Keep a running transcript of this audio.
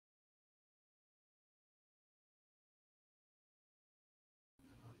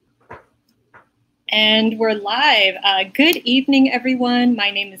And we're live. Good evening, everyone.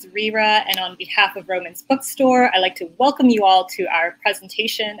 My name is Rira, and on behalf of Vroman's Bookstore, I'd like to welcome you all to our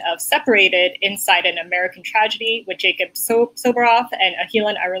presentation of Separated: Inside an American Tragedy with Jacob Soboroff and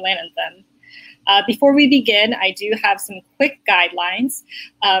Ahilan Arulanantham. Before we begin, I do have some quick guidelines.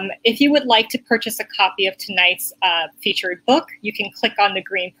 If you would like to purchase a copy of tonight's featured book, you can click on the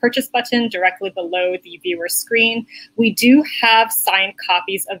green purchase button directly below the viewer screen. We do have signed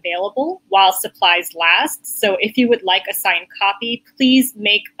copies available while supplies last. So if you would like a signed copy, please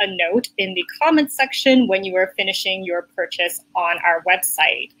make a note in the comments section when you are finishing your purchase on our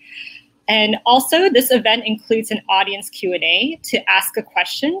website. And also, this event includes an audience Q&A. To ask a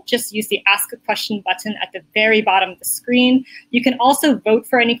question, just use the Ask a Question button at the very bottom of the screen. You can also vote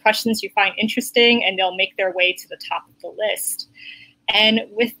for any questions you find interesting, and they'll make their way to the top of the list. And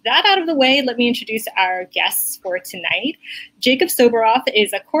with that out of the way, let me introduce our guests for tonight. Jacob Soboroff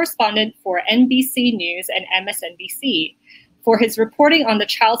is a correspondent for NBC News and MSNBC. For his reporting on the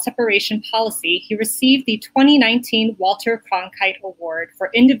child separation policy, he received the 2019 Walter Cronkite Award for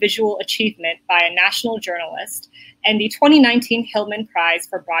Individual Achievement by a National Journalist and the 2019 Hillman Prize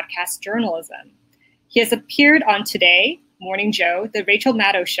for Broadcast Journalism. He has appeared on Today, Morning Joe, The Rachel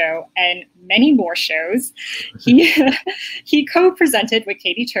Maddow Show, and many more shows. He co-presented with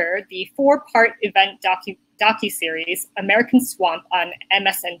Katie Tur the 4-part event docuseries American Swamp on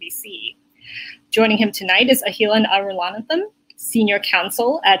MSNBC. Joining him tonight is Ahilan Arulanantham, Senior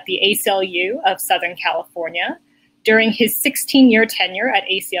Counsel at the ACLU of Southern California. During his 16-year tenure at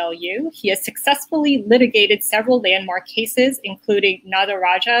ACLU, he has successfully litigated several landmark cases, including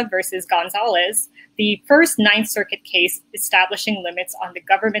Nadaraja versus Gonzalez, the first Ninth Circuit case establishing limits on the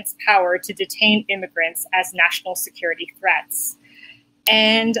government's power to detain immigrants as national security threats.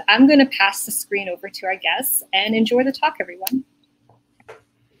 And I'm going to pass the screen over to our guests, and enjoy the talk, everyone.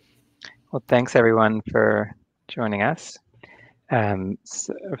 Well, thanks everyone for joining us.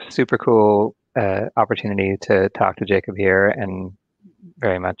 Super cool opportunity to talk to Jacob here, and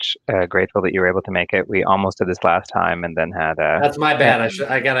very much grateful that you were able to make it. We almost did this last time and then had That's my bad.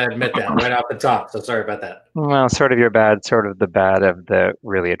 I gotta admit that right off the top. So sorry about that. Well, sort of your bad, sort of the bad of the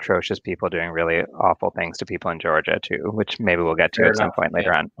really atrocious people doing really awful things to people in Georgia too, which maybe we'll get to at some point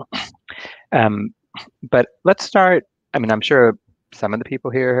later on. But let's start. I mean, I'm sure some of the people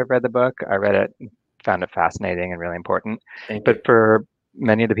here have read the book. I read it, found it fascinating and really important. But for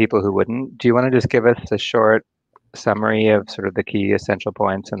many of the people who wouldn't, do you want to just give us a short summary of sort of the key essential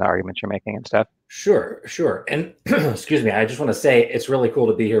points and the arguments you're making and stuff? Sure. And excuse me, I just want to say it's really cool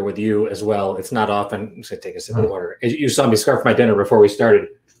to be here with you as well. It's not often. I'm just gonna take a sip of water. You saw me scarf my dinner before we started.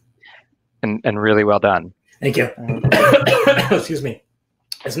 And really well done. Thank you. Excuse me.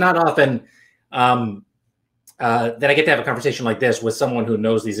 It's not often that I get to have a conversation like this with someone who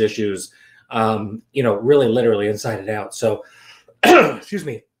knows these issues, really literally inside and out. So, excuse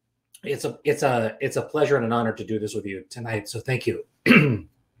me, it's a pleasure and an honor to do this with you tonight. So thank you.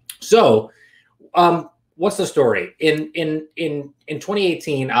 So, what's the story? In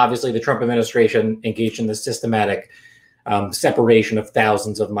 2018, obviously the Trump administration engaged in this systematic separation of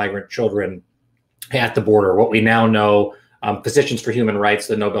thousands of migrant children at the border. What we now know, Physicians for Human Rights,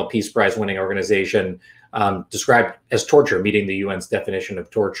 the Nobel Peace Prize winning organization, described as torture, meeting the UN's definition of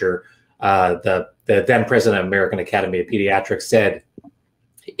torture. The then president of American Academy of Pediatrics said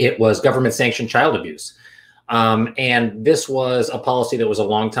it was government-sanctioned child abuse. And this was a policy that was a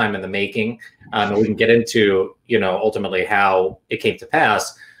long time in the making. And we can get into, ultimately how it came to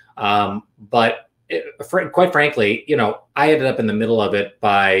pass. But quite frankly, I ended up in the middle of it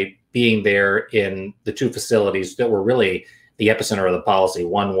by being there in the two facilities that were really the epicenter of the policy.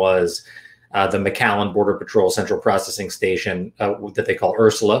 One was the McAllen Border Patrol Central Processing Station that they call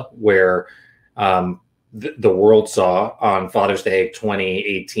Ursula, where the world saw on Father's Day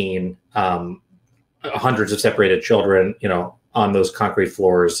 2018 hundreds of separated children, on those concrete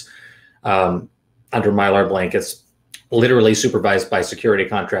floors under Mylar blankets, literally supervised by security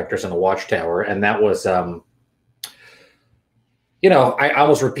contractors in a watchtower. And that was, I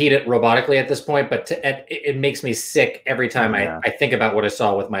almost repeat it robotically at this point, but it makes me sick every time I think about what I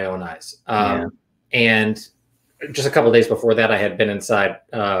saw with my own eyes. And just a couple of days before that, I had been inside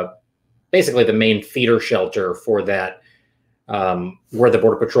basically the main feeder shelter for that, where the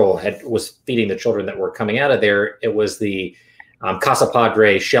Border Patrol was feeding the children that were coming out of there. It was the Casa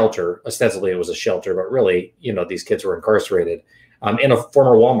Padre shelter. Ostensibly, it was a shelter, but really, these kids were incarcerated in a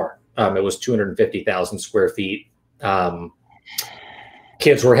former Walmart. It was 250,000 square feet.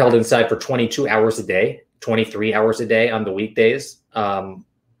 Kids were held inside for 22 hours a day, 23 hours a day on the weekdays.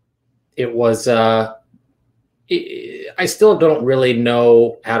 It was I still don't really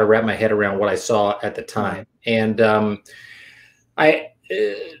know how to wrap my head around what I saw at the time. And a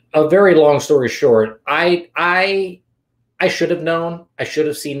very long story short, I should have known. I should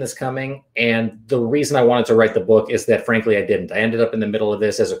have seen this coming. And the reason I wanted to write the book is that, frankly, I didn't. I ended up in the middle of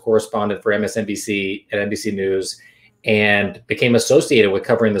this as a correspondent for MSNBC and NBC News, and became associated with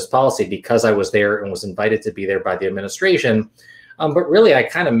covering this policy because I was there and was invited to be there by the administration. But really, I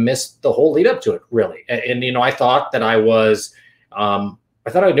kind of missed the whole lead up to it, really. And I thought that I was, I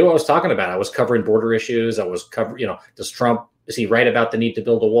thought I knew what I was talking about. I was covering border issues. I was covering, is he right about the need to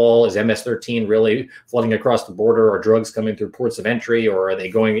build a wall? Is MS-13 really flooding across the border? Are drugs coming through ports of entry, or are they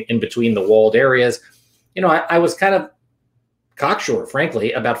going in between the walled areas? I was kind of cocksure,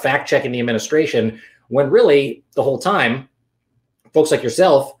 frankly, about fact checking the administration, when really the whole time, folks like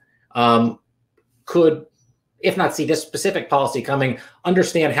yourself could, if not see this specific policy coming,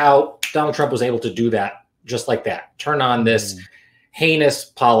 understand how Donald Trump was able to do that just like that. Turn on this heinous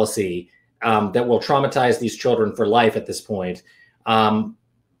policy that will traumatize these children for life at this point,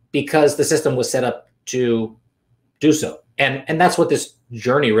 because the system was set up to do so. And that's what this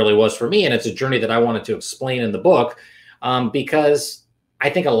journey really was for me. And it's a journey that I wanted to explain in the book, because I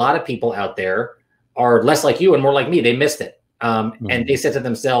think a lot of people out there are less like you and more like me. They missed it. And they said to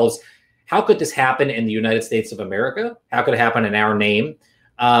themselves, how could this happen in the United States of America? How could it happen in our name?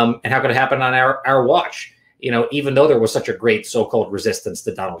 And how could it happen on our watch? Even though there was such a great so-called resistance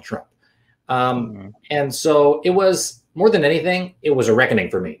to Donald Trump. And so it was, more than anything, it was a reckoning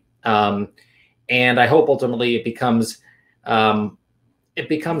for me. And I hope ultimately it becomes a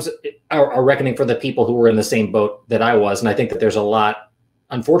reckoning for the people who were in the same boat that I was. And I think that there's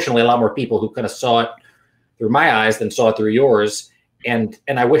unfortunately, a lot more people who kind of saw it through my eyes than saw it through yours. And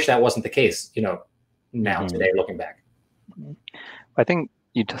I wish that wasn't the case, now, today, looking back. I think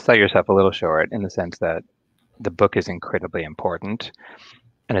you sell yourself a little short in the sense that the book is incredibly important.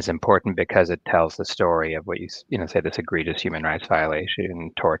 And it's important because it tells the story of what you say, this egregious human rights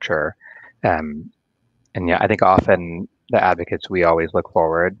violation, torture. And yeah, I think often the advocates, we always look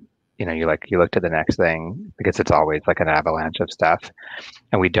forward. You look to the next thing because it's always like an avalanche of stuff.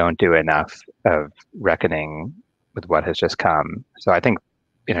 And we don't do enough of reckoning with what has just come. So I think,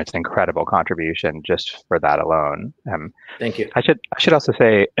 it's an incredible contribution just for that alone. Thank you. I should also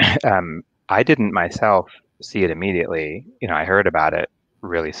say, I didn't myself see it immediately. I heard about it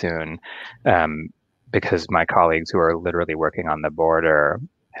really soon, because my colleagues who are literally working on the border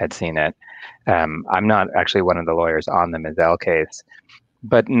had seen it. I'm not actually one of the lawyers on the Mizell case,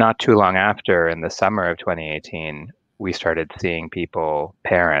 but not too long after, in the summer of 2018, we started seeing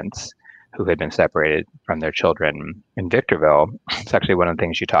parents who had been separated from their children in Victorville. It's actually one of the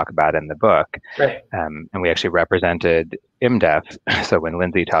things you talk about in the book. Right. And we actually represented IMDEF. So when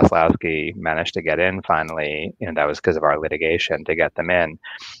Lindsay Toslowski managed to get in finally, that was because of our litigation to get them in.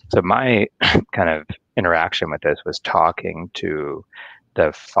 So my kind of interaction with this was talking to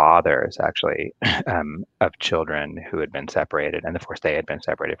the fathers, actually, of children who had been separated. And of course, they had been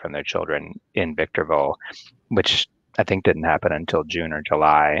separated from their children in Victorville, which I think didn't happen until June or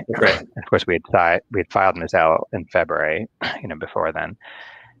July. Right. And of course, we had filed Mizell in February, before then.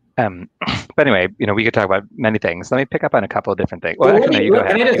 But anyway, we could talk about many things. Let me pick up on a couple of different things. Well, actually, you go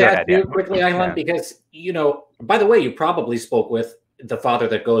ahead. Can I just ask you quickly, Ahilan, because, by the way, you probably spoke with the father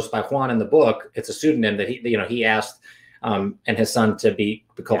that goes by Juan in the book. It's a pseudonym that he asked and his son to be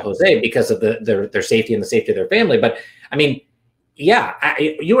called Jose because of their safety and the safety of their family. But I mean, yeah,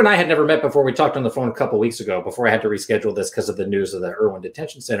 you and I had never met before. We talked on the phone a couple of weeks ago before I had to reschedule this because of the news of the Irwin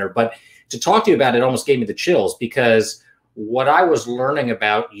Detention Center. But to talk to you about it almost gave me the chills, because what I was learning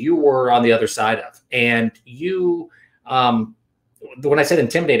about, you were on the other side of. And you, when I said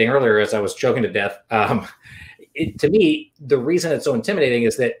intimidating earlier, as I was choking to death, to me, the reason it's so intimidating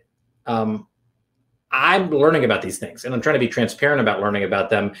is that I'm learning about these things, and I'm trying to be transparent about learning about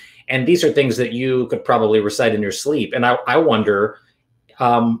them. And these are things that you could probably recite in your sleep. And I wonder,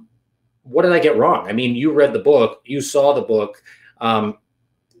 what did I get wrong? I mean, you read the book, you saw the book.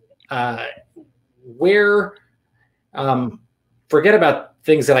 Forget about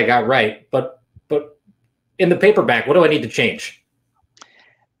things that I got right, but in the paperback, what do I need to change?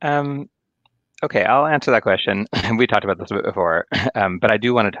 Okay, I'll answer that question. We talked about this a bit before, but I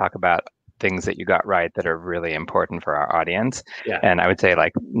do want to talk about things that you got right that are really important for our audience. Yeah. And I would say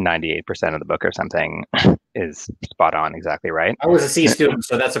like 98% of the book or something is spot on, exactly right. I was a C student,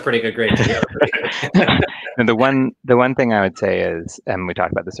 so that's a pretty good grade. And the one thing I would say is, and we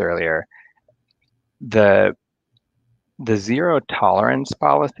talked about this earlier, the zero tolerance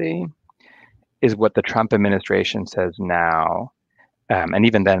policy is what the Trump administration says now And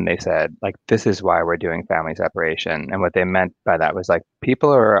even then they said, like, this is why we're doing family separation. And what they meant by that was like,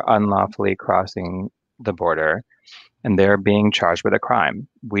 people are unlawfully crossing the border and they're being charged with a crime.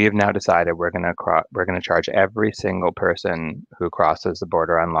 We have now decided we're going to charge every single person who crosses the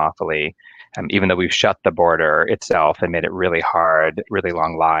border unlawfully, even though we've shut the border itself and made it really hard, really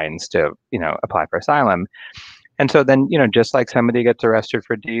long lines to, apply for asylum. And so then, just like somebody gets arrested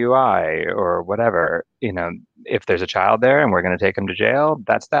for DUI or whatever, if there's a child there and we're going to take them to jail,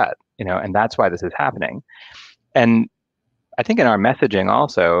 that's that, and that's why this is happening. And I think in our messaging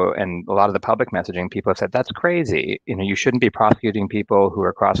also, and a lot of the public messaging, people have said, that's crazy. You shouldn't be prosecuting people who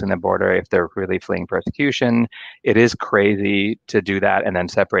are crossing the border if they're really fleeing persecution. It is crazy to do that and then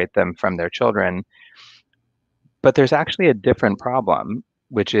separate them from their children. But there's actually a different problem,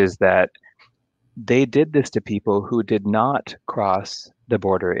 which is that they did this to people who did not cross the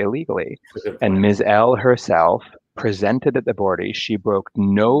border illegally. And Ms. L herself presented at the border. She broke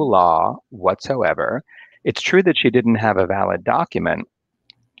no law whatsoever. It's true that she didn't have a valid document,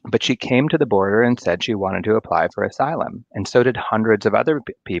 but she came to the border and said she wanted to apply for asylum. And so did hundreds of other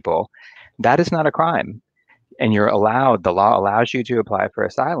people. That is not a crime. And the law allows you to apply for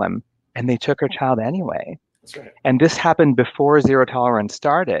asylum. And they took her child anyway. That's right. And this happened before zero tolerance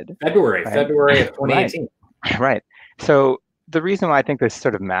started. February of 2018. Right. So the reason why I think this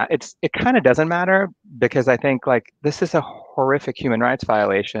sort of it kind of doesn't matter, because I think like this is a horrific human rights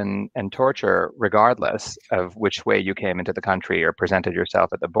violation and torture, regardless of which way you came into the country or presented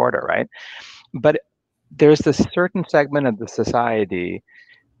yourself at the border, right? But there's this certain segment of the society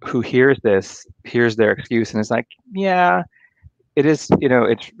who hears their excuse and is like, yeah, it is,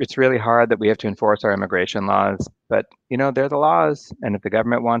 it's really hard that we have to enforce our immigration laws, but, they're the laws. And if the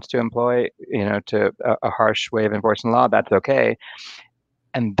government wants to employ, a harsh way of enforcing the law, that's okay.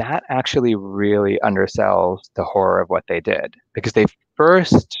 And that actually really undersells the horror of what they did, because they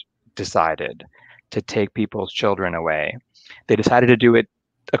first decided to take people's children away. They decided to do it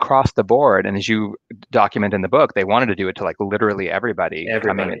across the board. And as you document in the book, they wanted to do it to like literally everybody.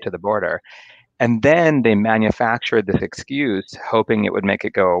 Coming into the border. And then they manufactured this excuse, hoping it would make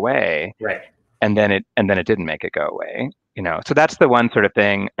it go away. Right. And then it didn't make it go away. So that's the one sort of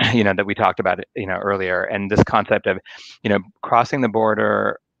thing, that we talked about, earlier. And this concept of, crossing the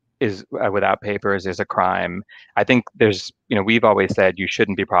border is without papers is a crime. I think there's, we've always said you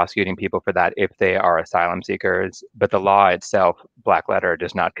shouldn't be prosecuting people for that if they are asylum seekers. But the law itself, black letter,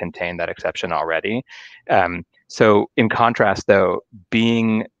 does not contain that exception already. So in contrast, though,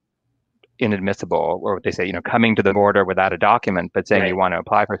 being inadmissible, or what they say, coming to the border without a document, but saying you want to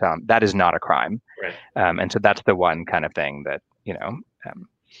apply for asylum, that is not a crime. Right. And so that's the one kind of thing that,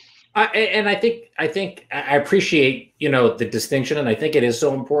 I think I appreciate, the distinction. And I think it is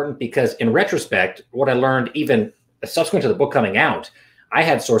so important because in retrospect, what I learned even subsequent to the book coming out, I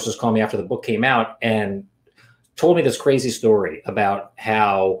had sources call me after the book came out and told me this crazy story about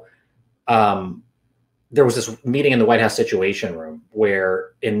how, there was this meeting in the White House Situation Room where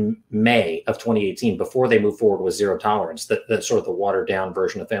in May of 2018, before they moved forward with zero tolerance, that sort of the watered down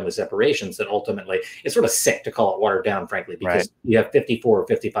version of family separations, that ultimately it's sort of sick to call it watered down, frankly, because you have 5,400 or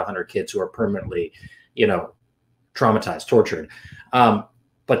 5,500 kids who are permanently, traumatized, tortured.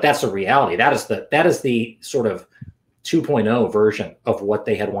 But that's the reality. That is the sort of 2.0 version of what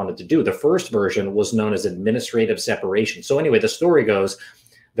they had wanted to do. The first version was known as administrative separation. So anyway, the story goes,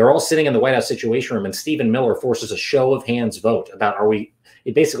 they're all sitting in the White House Situation Room, and Stephen Miller forces a show of hands vote about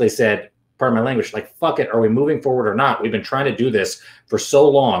he basically said, pardon my language, like, fuck it, are we moving forward or not? We've been trying to do this for so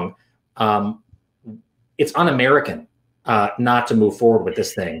long. It's un-American not to move forward with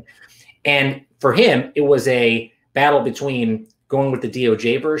this thing. And for him, it was a battle between going with the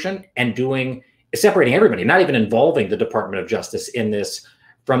DOJ version and separating everybody, not even involving the Department of Justice in this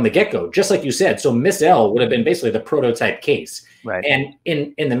from the get-go, just like you said. So Miss L would have been basically the prototype case. Right. And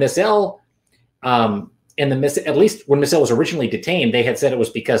in the Miss L, at least when Miss L was originally detained, they had said it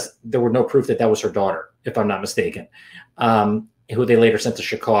was because there were no proof that was her daughter, if I'm not mistaken, who they later sent to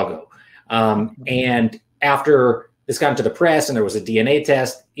Chicago. And after this got into the press and there was a DNA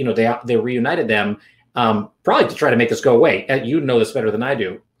test, they reunited them, probably to try to make this go away. You know this better than I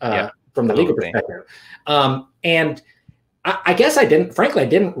do from the legal perspective. And I guess I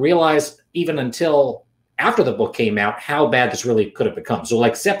didn't realize even until after the book came out how bad this really could have become. So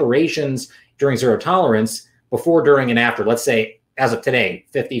like separations during zero tolerance, before, during, and after, let's say as of today,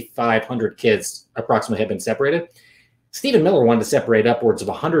 5,500 kids approximately have been separated. Stephen Miller wanted to separate upwards of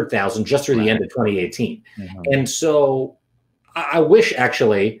 100,000 just through the end of 2018. Mm-hmm. And so I wish,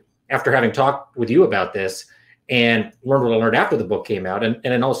 actually, after having talked with you about this and learned what I learned after the book came out, and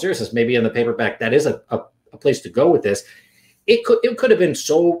in all seriousness, maybe in the paperback, that is a place to go with this. it could have been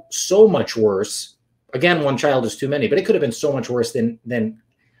so much worse. Again, one child is too many, but it could have been so much worse than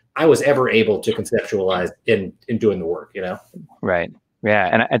I was ever able to conceptualize in doing the work, you know? Right. Yeah.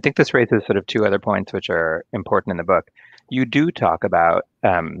 And I think this raises sort of two other points which are important in the book. You do talk about,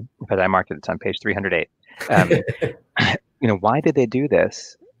 because I marked it, it's on page 308. Why did they do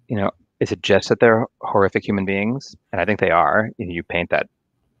this? Is it just that they're horrific human beings? And I think they are. You paint that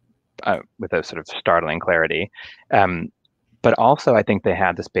with a sort of startling clarity. But also, I think they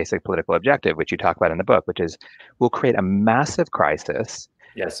have this basic political objective, which you talk about in the book, which is we'll create a massive crisis.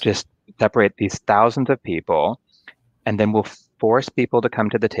 Yes. Just separate these thousands of people, and then we'll force people to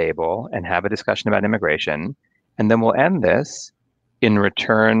come to the table and have a discussion about immigration. And then we'll end this in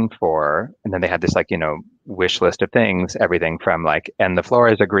return for, and then they had this wish list of things, everything from end the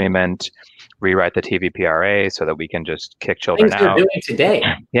Flores agreement, rewrite the TVPRA so that we can just kick children things out. They're doing today.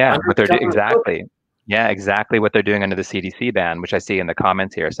 Yeah, what they're doing exactly. Yeah, exactly what they're doing under the CDC ban, which I see in the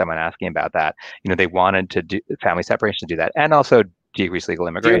comments here, someone asking about that. They wanted to do family separation to do that, and also decrease legal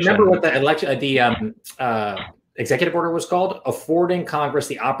immigration. Do you remember what the election, the executive order was called? Affording Congress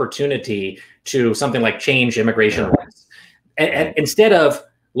the opportunity to something like change immigration laws. And instead of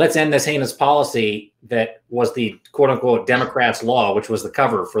let's end this heinous policy that was the quote unquote Democrats' law, which was the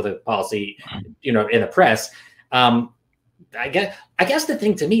cover for the policy, in the press. I guess the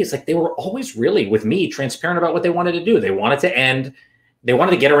thing to me is they were always really, with me, transparent about what they wanted to do. They wanted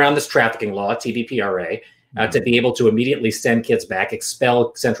to get around this trafficking law, TVPRA, to be able to immediately send kids back,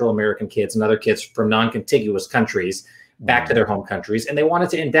 expel Central American kids and other kids from non-contiguous countries back to their home countries. And they wanted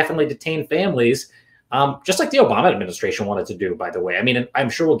to indefinitely detain families, just like the Obama administration wanted to do, by the way. I mean, I'm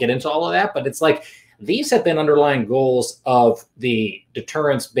sure we'll get into all of that, but it's these have been underlying goals of the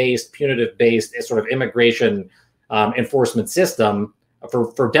deterrence-based, punitive-based sort of immigration enforcement system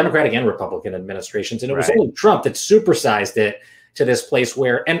for Democratic and Republican administrations. And it was only Trump that supersized it to this place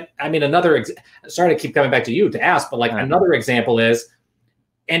where, and I mean, sorry to keep coming back to you to ask, but another example is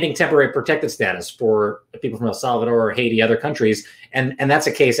ending temporary protected status for people from El Salvador or Haiti, other countries. And that's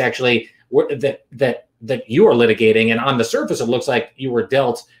a case actually that you are litigating. And on the surface, it looks like you were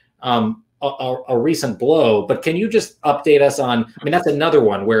dealt a recent blow, but can you just update us on, that's another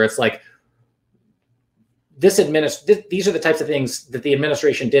one where it's these are the types of things that the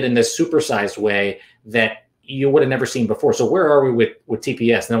administration did in this supersized way that you would have never seen before. So where are we with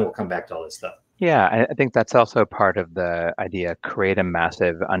TPS? And then we'll come back to all this stuff. Yeah, I think that's also part of the idea, create a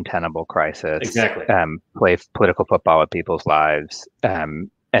massive, untenable crisis. Exactly. Play political football with people's lives.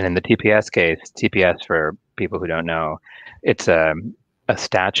 And in the TPS case, TPS, for people who don't know, it's a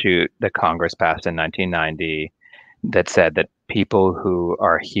statute that Congress passed in 1990 that said that people who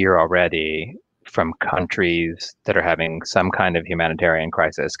are here already from countries that are having some kind of humanitarian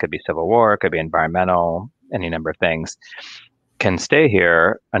crisis, could be civil war, could be environmental, any number of things, can stay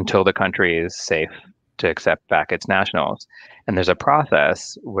here until the country is safe to accept back its nationals. And there's a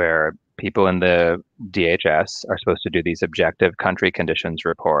process where people in the DHS are supposed to do these objective country conditions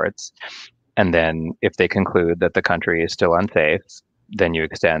reports. And then if they conclude that the country is still unsafe, then you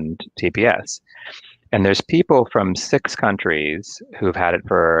extend TPS. And there's people from 6 countries who've had it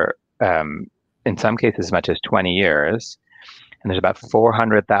for, in some cases, as much as 20 years. And there's about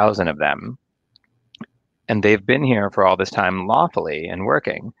 400,000 of them. And they've been here for all this time lawfully and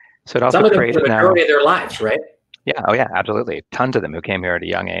working. So it also some of them creates for the majority of their lives, right? Yeah. Oh, yeah. Absolutely. Tons of them who came here at a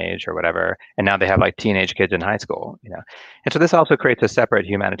young age or whatever, and now they have teenage kids in high school. And so this also creates a separate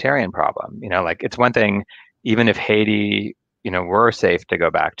humanitarian problem. It's one thing, even if Haiti, were safe to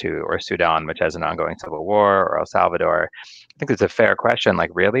go back to, or Sudan, which has an ongoing civil war, or El Salvador. I think it's a fair question.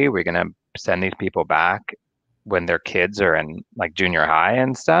 Really, we're going to send these people back when their kids are in junior high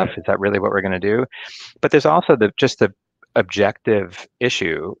and stuff? Is that really what we're going to do? But there's also the objective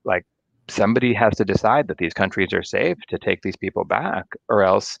issue. Somebody has to decide that these countries are safe to take these people back, or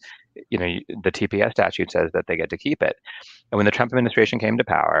else, the TPS statute says that they get to keep it. And when the Trump administration came to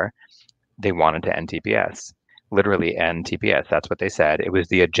power, they wanted to end TPS. Literally end TPS. That's what they said. It was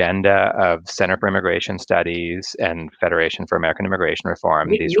the agenda of Center for Immigration Studies and Federation for American Immigration Reform.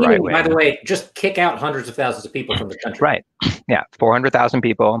 These right-wing, by the way, just kick out hundreds of thousands of people from the country. Right. Yeah. 400,000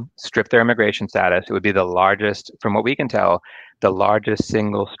 people, strip their immigration status. It would be the largest, from what we can tell, the largest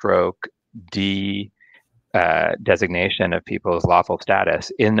single stroke designation of people's lawful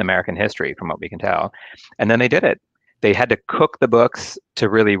status in American history, from what we can tell. And then they did it. They had to cook the books to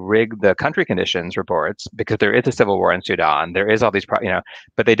really rig the country conditions reports because there is a civil war in Sudan. There is all these,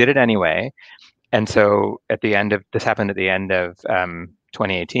 but they did it anyway. And so this happened at the end of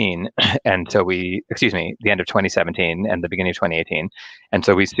 2018. And so the end of 2017 and the beginning of 2018. And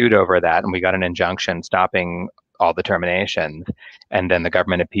so we sued over that, and we got an injunction stopping all the terminations. And then the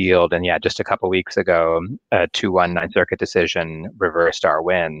government appealed, and yeah, just a couple weeks ago, a 2-1 Ninth Circuit decision reversed our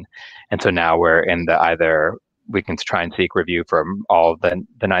win. And so now we're in the either we can try and seek review from all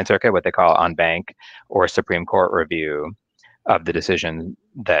the Ninth Circuit, what they call en banc, or Supreme Court review of the decision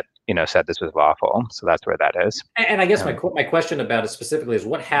that said this was lawful. So that's where that is. And I guess my question about it specifically is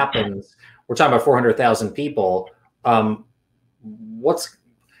what happens. We're talking about 400,000 people.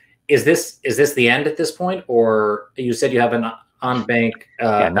 Is this the end at this point, or you said you have an en banc?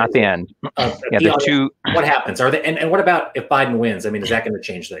 Yeah, not the end. What happens? And what about if Biden wins? I mean, is that going to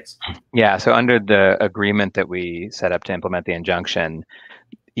change things? Yeah. So under the agreement that we set up to implement the injunction,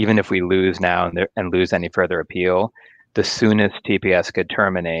 even if we lose now and lose any further appeal, the soonest TPS could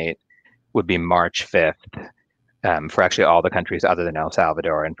terminate would be March 5th. For actually all the countries other than El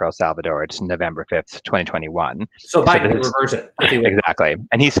Salvador, and for El Salvador, it's November 5th, 2021. So Biden reverse it. Exactly.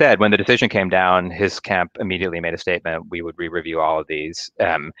 And he said when the decision came down, his camp immediately made a statement, we would re-review all of these.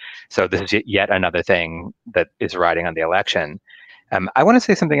 So this is yet another thing that is riding on the election. I want to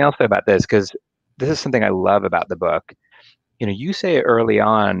say something else about this, because this is something I love about the book. You say early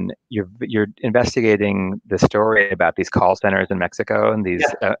on, you're investigating the story about these call centers in Mexico and these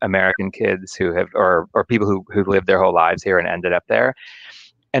American kids who have, or people who've lived their whole lives here and ended up there.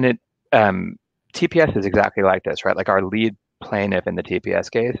 And TPS is exactly like this, right? Like our lead plaintiff in the TPS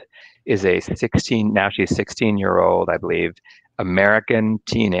case is a 16-year-old, I believe, American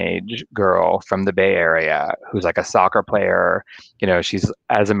teenage girl from the Bay Area who's like a soccer player. She's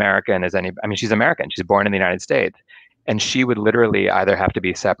as American as she's American. She's born in the United States. And she would literally either have to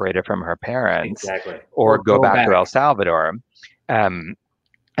be separated from her parents or go back to El Salvador. And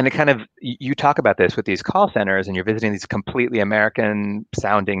it kind of, you talk about this with these call centers, and you're visiting these completely American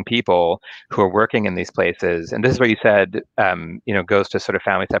sounding people who are working in these places. And this is what you said, goes to sort of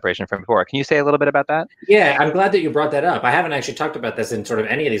family separation from before. Can you say a little bit about that? Yeah, I'm glad that you brought that up. I haven't actually talked about this in sort of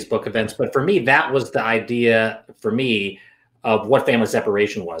any of these book events, but for me, that was the idea for me of what family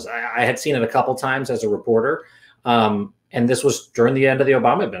separation was. I had seen it a couple times as a reporter. And this was during the end of the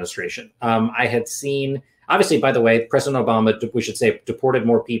Obama administration. I had seen, obviously, by the way, President Obama, we should say, deported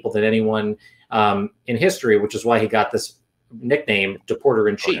more people than anyone in history, which is why he got this nickname,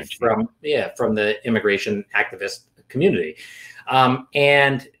 Deporter-in-Chief, from the immigration activist community.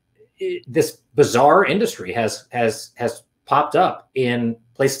 And this bizarre industry has popped up in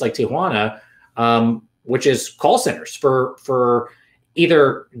places like Tijuana, which is call centers for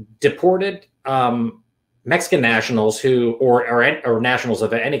either deported Mexican nationals who, or nationals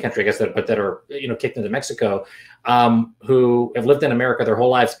of any country, I guess, that are kicked into Mexico, who have lived in America their whole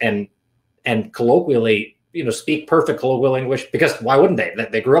lives and colloquially speak perfect colloquial English, because why wouldn't they?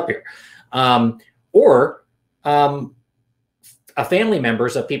 They grew up here, or family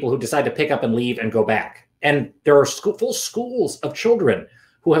members of people who decide to pick up and leave and go back, and there are full schools of children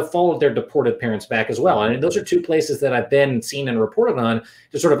who have followed their deported parents back as well. And those are two places that I've been seen and reported on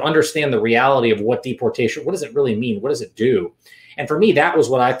to sort of understand the reality of what deportation, what does it really mean? What does it do? And for me, that was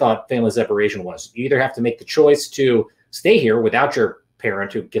what I thought family separation was. You either have to make the choice to stay here without your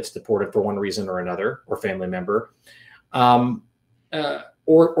parent who gets deported for one reason or another, or family member, or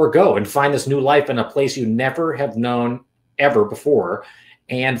go and find this new life in a place you never have known ever before,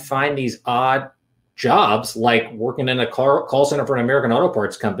 and find these odd jobs like working in a call center for an American auto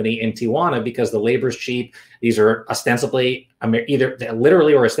parts company in Tijuana because the labor's cheap. These are ostensibly either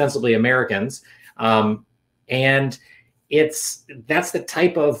literally or ostensibly Americans. And that's the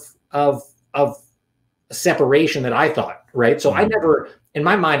type of separation that I thought, right? So I never, in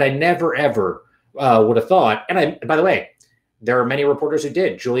my mind, I never ever would have thought, and by the way, there are many reporters who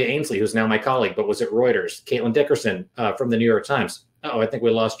did. Julia Ainsley, who's now my colleague, but was at Reuters. Caitlin Dickerson from the New York Times. Oh, I think we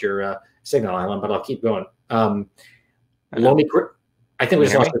lost your signal, Ahilan, but I'll keep going. Lomi, I think we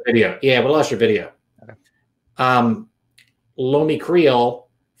just lost your video. Yeah, we lost your video. Okay. Lomi Creel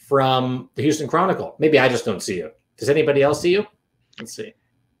from the Houston Chronicle. Maybe I just don't see you. Does anybody else see you? Let's see.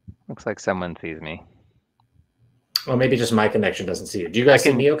 Looks like someone sees me. Well, maybe just my connection doesn't see you. Do you guys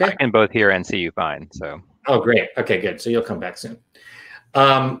see me okay? I can both hear and see you fine. So. Oh, great. Okay, good. So you'll come back soon.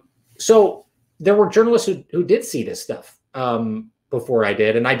 So there were journalists who did see this stuff before I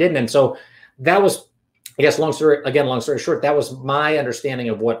did, and I didn't. And so that was, I guess, long story short, that was my understanding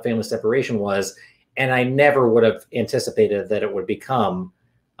of what family separation was. And I never would have anticipated that it would become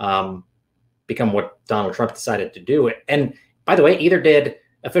what Donald Trump decided to do. And by the way, either did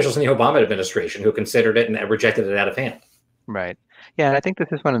officials in the Obama administration who considered it and rejected it out of hand. Right. Yeah, and I think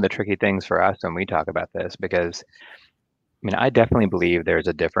this is one of the tricky things for us when we talk about this, because I mean, I definitely believe there's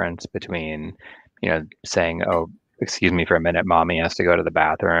a difference between, saying, oh, excuse me for a minute, mommy has to go to the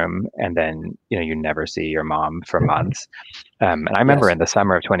bathroom, and then, you never see your mom for months. And I remember in the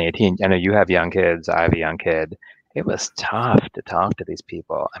summer of 2018, I know you have young kids, I have a young kid. It was tough to talk to these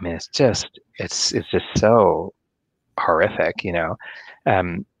people. I mean, it's just so horrific, I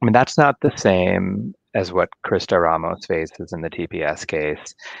mean, that's not the same as what Krista Ramos faces in the TPS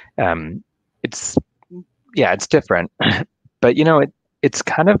case. It's different, but it's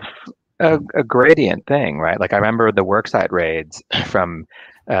kind of a gradient thing, right? Like I remember the worksite raids from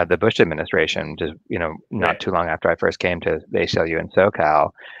the Bush administration, just not too long after I first came to the ACLU in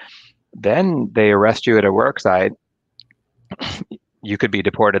SoCal. Then they arrest you at a worksite. You could be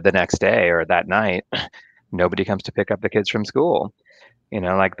deported the next day or that night. Nobody comes to pick up the kids from school.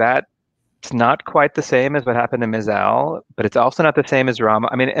 Like that. It's not quite the same as what happened to Ms. L, but it's also not the same as Rama.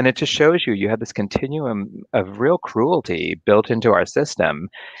 I mean, and it just shows you have this continuum of real cruelty built into our system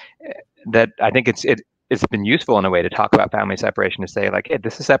that I think it's been useful in a way to talk about family separation, to say like, hey,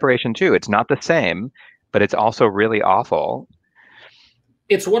 this is separation too. It's not the same, but it's also really awful.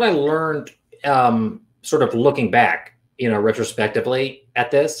 It's what I learned sort of looking back, retrospectively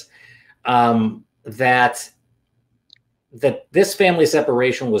at this, that this family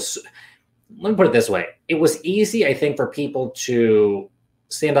separation was, let me put it this way. It was easy, I think, for people to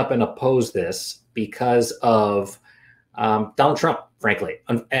stand up and oppose this because of Donald Trump, frankly.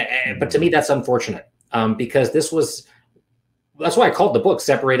 But to me, that's unfortunate because that's why I called the book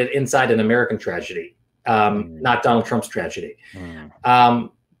Separated Inside an American Tragedy, not Donald Trump's tragedy.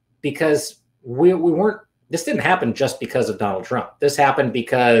 Because we weren't, this didn't happen just because of Donald Trump. This happened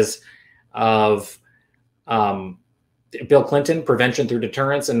because of Bill Clinton, Prevention Through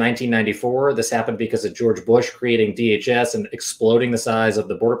Deterrence in 1994. This happened because of George Bush creating DHS and exploding the size of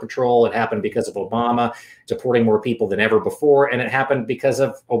the Border Patrol. It happened because of Obama deporting more people than ever before. And it happened because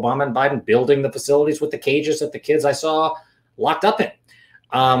of Obama and Biden building the facilities with the cages that the kids I saw locked up in.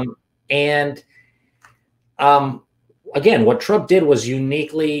 Again, what Trump did was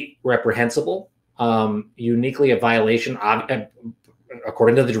uniquely reprehensible, uniquely a violation of,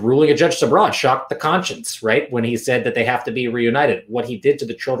 according to the ruling of Judge Soboroff, shocked the conscience, right? When he said that they have to be reunited. What he did to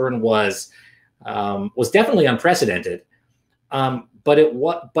the children was definitely unprecedented. But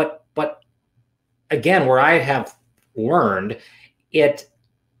again, where I have learned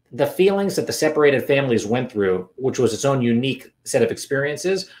the feelings that the separated families went through, which was its own unique set of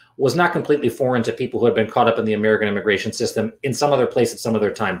experiences, was not completely foreign to people who had been caught up in the American immigration system in some other place at some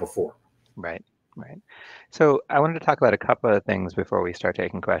other time before. Right. So I wanted to talk about a couple of things before we start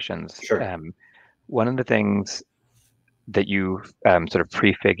taking questions. Sure. One of the things that you sort of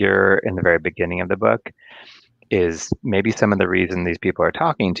prefigure in the very beginning of the book is maybe some of the reason these people are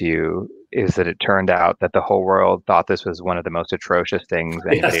talking to you is that it turned out that the whole world thought this was one of the most atrocious things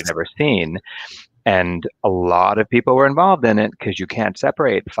anybody had ever seen. And a lot of people were involved in it because you can't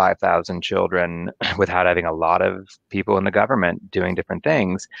separate 5,000 children without having a lot of people in the government doing different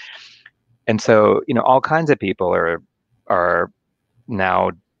things. And so, all kinds of people are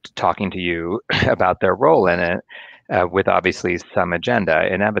now talking to you about their role in it with obviously some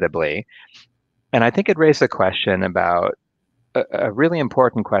agenda, inevitably. And I think it raised a question about a really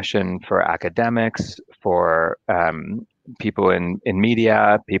important question for academics, for people in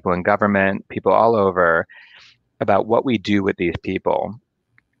media, people in government, people all over, about what we do with these people.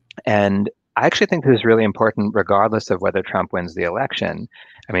 And I actually think this is really important regardless of whether Trump wins the election.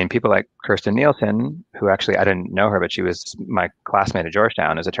 I mean, people like Kirsten Nielsen, who actually, I didn't know her, but she was my classmate at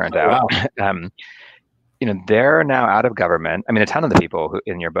Georgetown, as it turns out. Wow. They're now out of government. I mean, a ton of the people who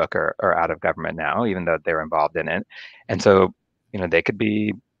in your book are out of government now, even though they're involved in it. And so, they could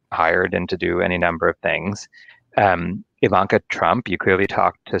be hired in to do any number of things. Ivanka Trump, you clearly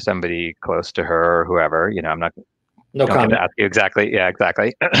talked to somebody close to her or whoever, I'm not No don't comment. get to ask you exactly. Yeah,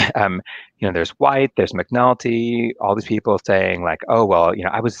 exactly. There's White, there's McNulty, all these people saying like, oh, well,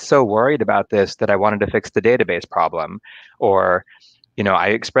 I was so worried about this that I wanted to fix the database problem. Or, I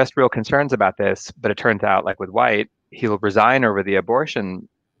expressed real concerns about this, but it turns out like with White, he'll resign over the abortion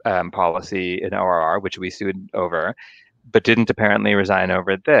policy in ORR, which we sued over, but didn't apparently resign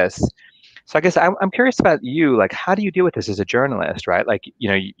over this. So I guess I'm curious about you, like, how do you deal with this as a journalist, right? Like,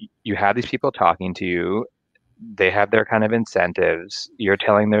 you have these people talking to you. They have their kind of incentives. You're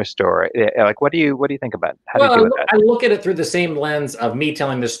telling their story. Like, what do you think about? How do you deal with that? I look at it through the same lens of me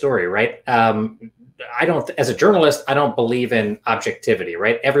telling this story, right? As a journalist, I don't believe in objectivity,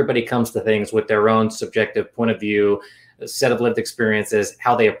 right? Everybody comes to things with their own subjective point of view, a set of lived experiences,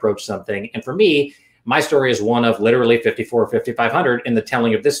 how they approach something. And for me, my story is one of literally 54 or 5,500 in the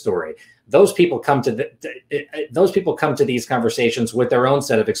telling of this story. those people come to these conversations with their own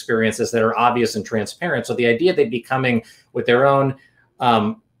set of experiences that are obvious and transparent. So the idea they'd be coming with their own,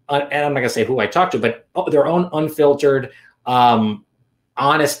 and I'm not going to say who I talked to, but their own unfiltered,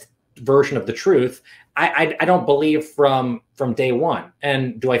 honest version of the truth, I don't believe from day one.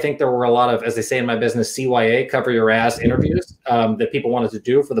 And do I think there were a lot of, as they say in my business, CYA, cover your ass interviews that people wanted to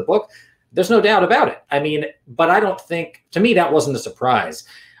do for the book? There's no doubt about it. I mean, but I don't think, to me, that wasn't a surprise.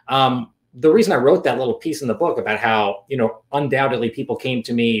 The reason I wrote that little piece in the book about how, undoubtedly people came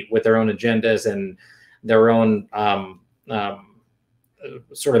to me with their own agendas and their own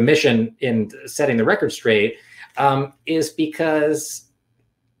sort of mission in setting the record straight is because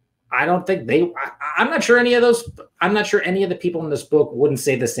I don't think I'm not sure any of the people in this book wouldn't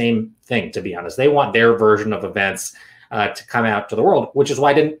say the same thing, to be honest. They want their version of events to come out to the world, which is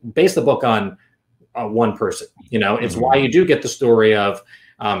why I didn't base the book on one person. It's why you do get the story of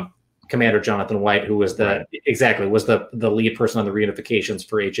Commander Jonathan White, who was the lead person on the reunifications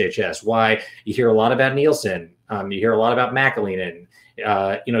for HHS. Why you hear a lot about Nielsen, you hear a lot about McAleenan.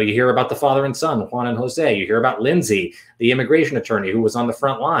 You hear about the father and son, Juan and Jose. You hear about Lindsay, the immigration attorney who was on the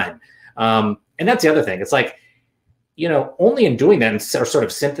front line. And that's the other thing. It's like, only in doing that and sort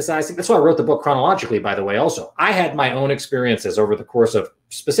of synthesizing. That's why I wrote the book chronologically, by the way, also. I had my own experiences over the course of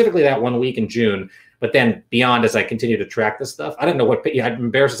specifically that 1 week in June, but then beyond as I continue to track this stuff. I'm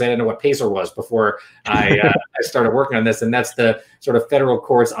embarrassed to say I didn't know what PACER was before I started working on this. And that's the sort of federal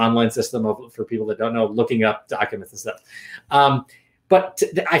courts online system for people that don't know, looking up documents and stuff. But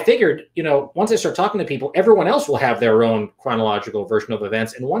I figured, once I start talking to people, everyone else will have their own chronological version of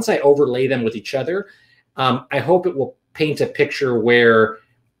events. And once I overlay them with each other, I hope it will paint a picture where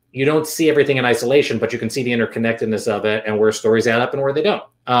you don't see everything in isolation, but you can see the interconnectedness of it and where stories add up and where they don't.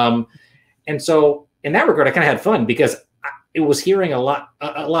 And so in that regard, I kind of had fun because it was hearing a lot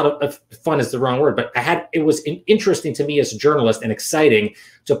of fun is the wrong word, but it was interesting to me as a journalist and exciting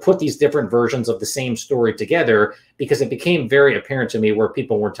to put these different versions of the same story together because it became very apparent to me where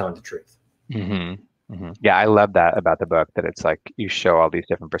people weren't telling the truth. Mm-hmm. Mm-hmm. Yeah, I love that about the book, that it's like you show all these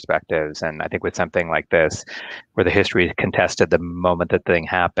different perspectives. And I think with something like this, where the history is contested the moment the thing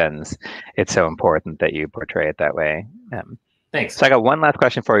happens, it's so important that you portray it that way. Thanks. So I got one last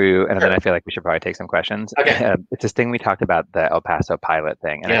question for you, and then I feel like we should probably take some questions. Okay. It's this thing we talked about, the El Paso pilot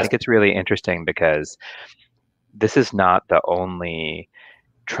thing. And I think it's really interesting because this is not the only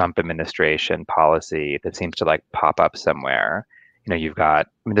Trump administration policy that seems to like pop up somewhere. You've got,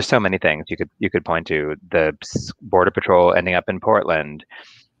 there's so many things you could point to. The Border Patrol ending up in Portland,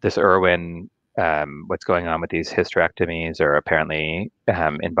 this Irwin, what's going on with these hysterectomies or apparently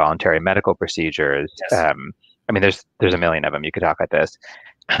involuntary medical procedures. Yes. There's a million of them. You could talk like this.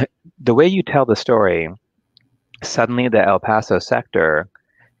 The way you tell the story, suddenly the El Paso sector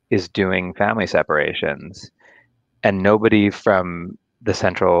is doing family separations, and nobody from the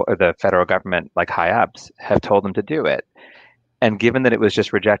central or the federal government, like high ups, have told them to do it. And given that it was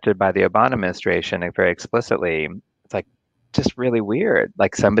just rejected by the Obama administration very explicitly, it's like just really weird.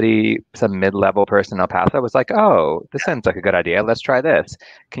 Like some mid-level person in El Paso was like, oh, this sounds like a good idea. Let's try this.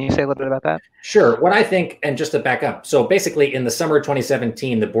 Can you say a little bit about that? Sure. What I think, and just to back up, so basically in the summer of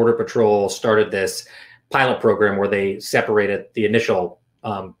 2017, the Border Patrol started this pilot program where they separated the initial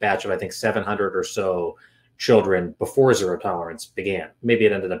batch of, I think, 700 or so children before zero tolerance began. Maybe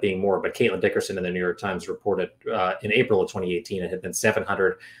it ended up being more, but Caitlin Dickerson in the New York Times reported in April of 2018, it had been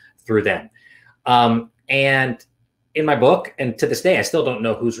 700 through then. And in my book, and to this day, I still don't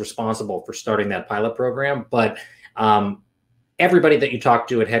know who's responsible for starting that pilot program, but everybody that you talk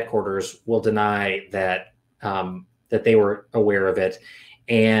to at headquarters will deny that that they were aware of it.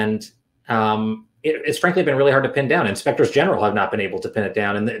 And it's frankly been really hard to pin down. Inspectors General have not been able to pin it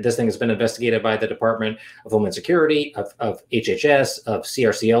down. And this thing has been investigated by the Department of Homeland Security, of HHS, of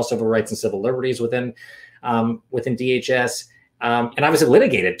CRCL, Civil Rights and Civil Liberties within DHS, and obviously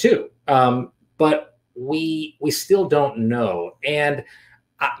litigated too. But we still don't know. And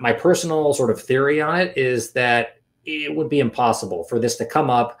my personal sort of theory on it is that it would be impossible for this to come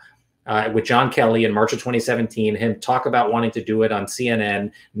up with John Kelly in March of 2017, him talk about wanting to do it on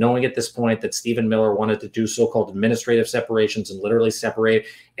CNN, knowing at this point that Stephen Miller wanted to do so-called administrative separations and literally separate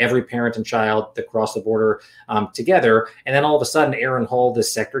every parent and child that cross the border together. And then all of a sudden, Aaron Hull, the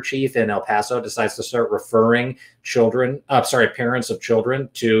sector chief in El Paso, decides to start referring parents of children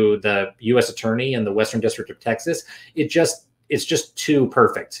to the U.S. attorney in the Western District of Texas. It's just too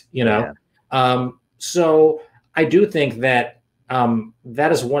perfect, Yeah. So I do think that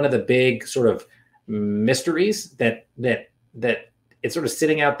that is one of the big sort of mysteries that it's sort of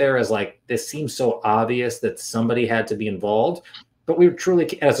sitting out there as like, this seems so obvious that somebody had to be involved, but we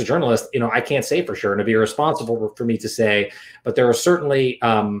truly, as a journalist, I can't say for sure, and it'd be irresponsible for me to say, but there are certainly,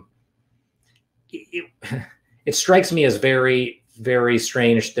 it strikes me as very, very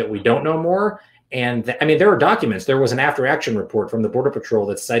strange that we don't know more. And there are documents. There was an after-action report from the Border Patrol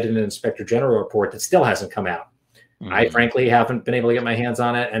that cited an Inspector General report that still hasn't come out. Mm-hmm. I frankly haven't been able to get my hands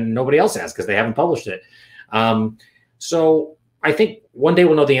on it, and nobody else has because they haven't published it. So I think one day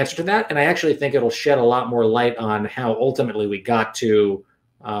we'll know the answer to that, and I actually think it'll shed a lot more light on how ultimately we got to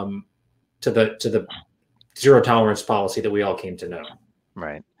the zero tolerance policy that we all came to know.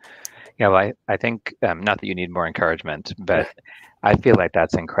 Right. Yeah. Well, I think not that you need more encouragement, but I feel like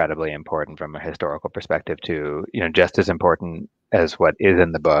that's incredibly important from a historical perspective too. Just as important as what is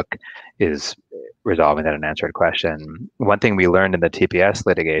in the book is resolving that unanswered question. One thing we learned in the TPS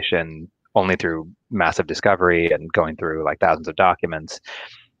litigation, only through massive discovery and going through like thousands of documents,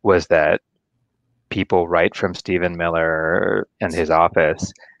 was that people right from Stephen Miller and his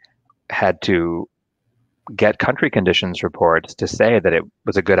office had to get country conditions reports to say that it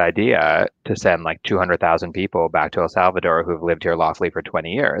was a good idea to send like 200,000 people back to El Salvador who've lived here lawfully for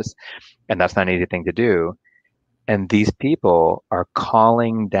 20 years. And that's not an easy thing to do. And these people are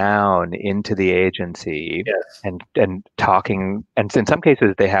calling down into the agency and talking. And in some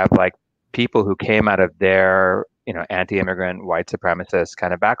cases, they have like people who came out of their, anti-immigrant, white supremacist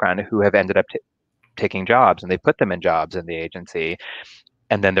kind of background who have ended up taking jobs, and they put them in jobs in the agency.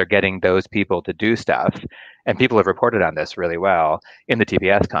 And then they're getting those people to do stuff. And people have reported on this really well in the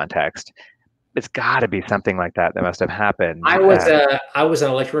TPS context. It's got to be something like that must have happened. I was an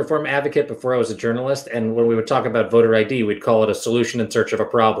election reform advocate before I was a journalist. And when we would talk about voter ID, we'd call it a solution in search of a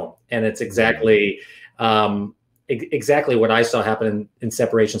problem. And it's exactly what I saw happen in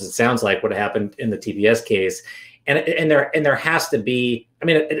separations. It sounds like what happened in the TPS case. And there has to be,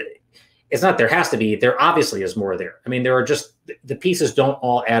 it's not there has to be, there obviously is more there. There are just, the pieces don't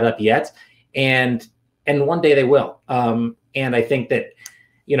all add up yet. And one day they will. And I think that,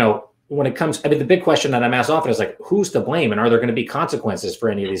 when it comes, the big question that I'm asked often is like, who's to blame? And are there going to be consequences for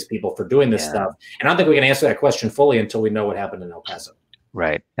any of these people for doing this stuff? And I don't think we can answer that question fully until we know what happened in El Paso.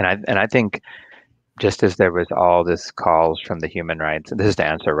 Right. And I think just as there was all this calls from the human rights, and this is to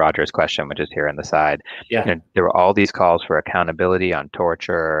answer Roger's question, which is here on the side. Yeah. There were all these calls for accountability on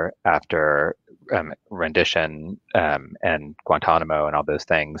torture after rendition and Guantanamo and all those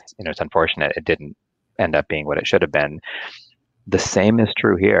things. It's unfortunate it didn't end up being what it should have been. The same is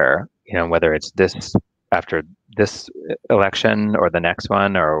true here, whether it's this after this election or the next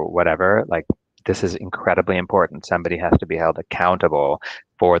one or whatever, like this is incredibly important. Somebody has to be held accountable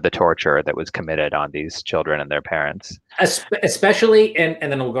for the torture that was committed on these children and their parents. Especially, and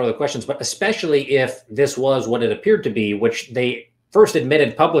then we'll go to the questions, but especially if this was what it appeared to be, which they first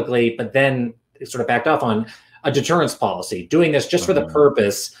admitted publicly, but then sort of backed off on, a deterrence policy, doing this just for the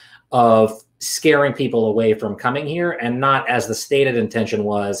purpose of scaring people away from coming here, and not as the stated intention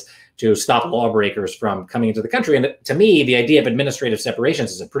was to stop lawbreakers from coming into the country. And to me, the idea of administrative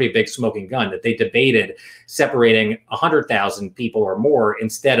separations is a pretty big smoking gun, that they debated separating 100,000 people or more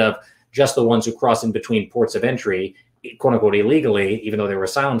instead of just the ones who cross in between ports of entry, quote unquote, illegally, even though they were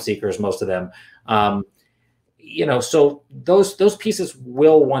asylum seekers, most of them. So those pieces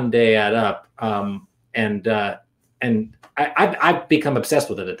will one day add up. And I've become obsessed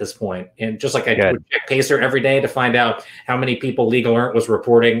with it at this point. And just like I would check Pacer every day to find out how many people Legal Alert was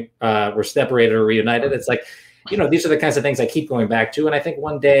reporting were separated or reunited. It's like, these are the kinds of things I keep going back to. And I think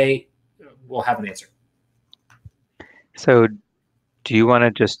one day we'll have an answer. So do you want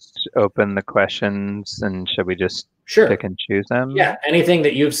to just open the questions, and should we just pick and choose them? Yeah. Anything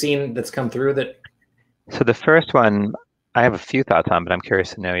that you've seen that's come through that? So the first one, I have a few thoughts on, but I'm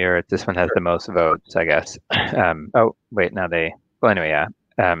curious to know yours. This one has the most votes, I guess. Oh, wait, anyway, yeah.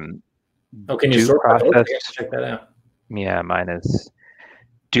 Can you sort process? Check that out. Yeah, mine is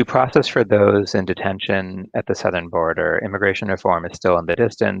due process for those in detention at the southern border. Immigration reform is still in the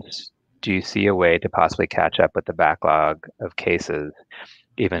distance. Do you see a way to possibly catch up with the backlog of cases,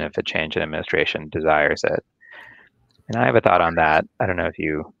 even if a change in administration desires it? And I have a thought on that. I don't know if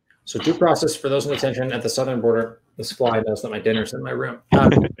you... So due process for those in detention at the southern border. This fly knows that my dinner's in my room.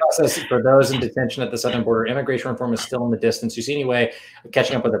 Due process for those in detention at the southern border. Immigration reform is still in the distance. You see any way of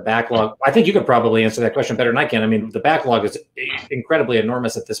catching up with the backlog? I think you could probably answer that question better than I can. The backlog is incredibly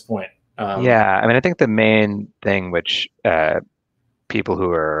enormous at this point. I think the main thing which people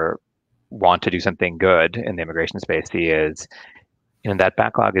who want to do something good in the immigration space see is, that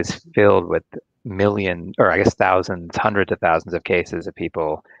backlog is filled with millions, or I guess thousands, hundreds of thousands of cases of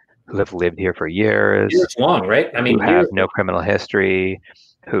people who have lived here for years long, right? Who have no criminal history,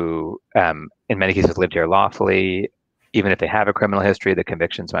 who in many cases lived here lawfully, even if they have a criminal history, the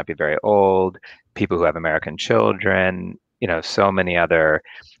convictions might be very old. People who have American children, so many other,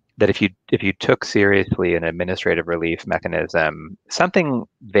 that if you took seriously an administrative relief mechanism, something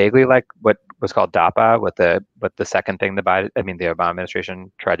vaguely like what was called DAPA, what the second thing the Obama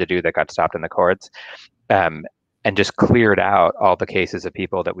administration tried to do that got stopped in the courts, and just cleared out all the cases of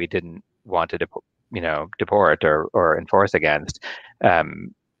people that we didn't want to deport or enforce against,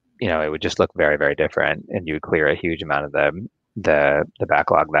 it would just look very, very different, and you would clear a huge amount of the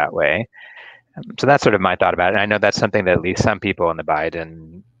backlog that way. So that's sort of my thought about it. And I know that's something that at least some people in the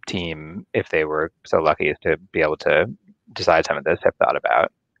Biden team, if they were so lucky as to be able to decide some of this, have thought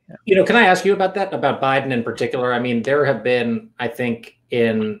about. Can I ask you about that, about Biden in particular? I mean, there have been, I think,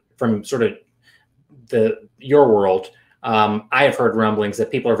 from sort of your world, I have heard rumblings that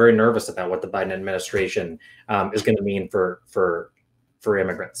people are very nervous about what the Biden administration is going to mean for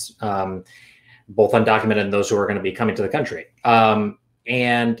immigrants, both undocumented and those who are going to be coming to the country.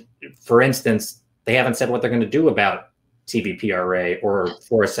 And for instance, they haven't said what they're going to do about TVPRA or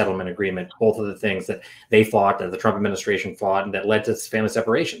Forest Settlement Agreement, both of the things that they fought, that the Trump administration fought, and that led to family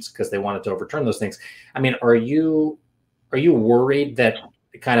separations because they wanted to overturn those things. I mean, are you worried that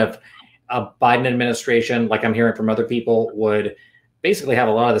kind of a Biden administration, like I'm hearing from other people, would basically have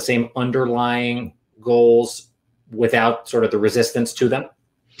a lot of the same underlying goals without sort of the resistance to them?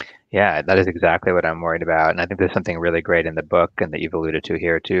 Yeah, that is exactly what I'm worried about. And I think there's something really great in the book, and that you've alluded to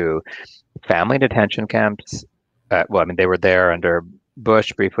here too. Family detention camps, they were there under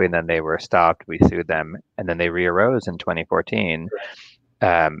Bush briefly, and then they were stopped. We sued them, and then they re-arose in 2014.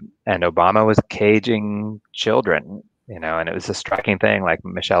 And Obama was caging children, and it was a striking thing. Like,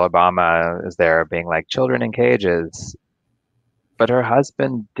 Michelle Obama is there being like, children in cages. But her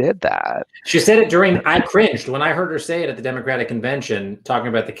husband did that. She said it I cringed when I heard her say it at the Democratic convention, talking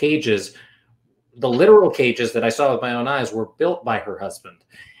about the cages. The literal cages that I saw with my own eyes were built by her husband.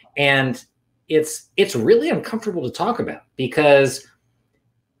 And it's really uncomfortable to talk about, because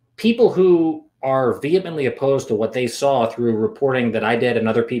people who are vehemently opposed to what they saw through reporting that I did, and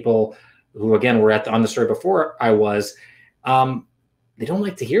other people who, again, were on the story before I was, they don't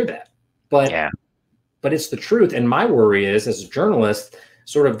like to hear that. But it's the truth. And my worry is, as a journalist,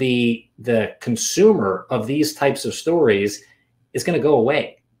 sort of the consumer of these types of stories is going to go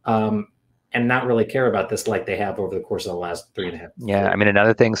away and not really care about this like they have over the course of the last 3.5 years. Yeah, I mean,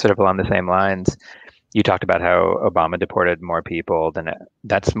 another thing sort of along the same lines, you talked about how Obama deported more people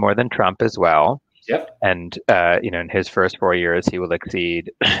that's more than Trump as well. Yep. And, in his first 4 years, he will exceed,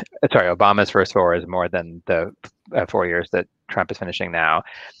 Obama's first 4 is more than the 4 years that Trump is finishing now.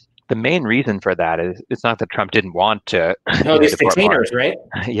 The main reason for that is it's not that Trump didn't want to. No, these detainers, right?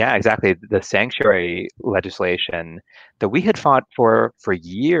 Yeah, exactly. The sanctuary legislation that we had fought for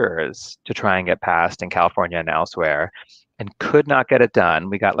years to try and get passed in California and elsewhere, and could not get it done.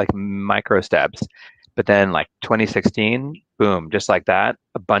 We got like micro steps. But then, like 2016, boom, just like that,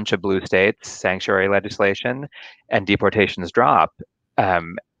 a bunch of blue states, sanctuary legislation, and deportations drop.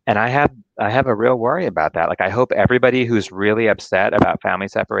 And I have a real worry about that. Like, I hope everybody who's really upset about family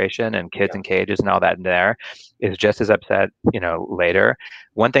separation and kids in cages and all that in there is just as upset, later.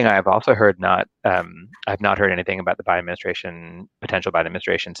 One thing I've also heard I've not heard anything about the potential Biden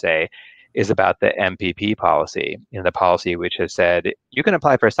administration say, is about the MPP policy, the policy which has said you can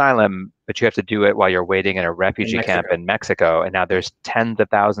apply for asylum, but you have to do it while you're waiting in a refugee camp in Mexico. And now there's tens of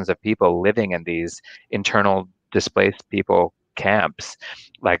thousands of people living in these internal displaced people camps,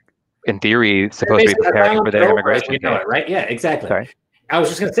 like, in theory, supposed to be preparing for their immigration. Right? Yeah, exactly. Sorry? I was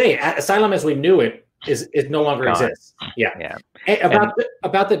just going to say, asylum as we knew it no longer exists. Yeah. Hey, well,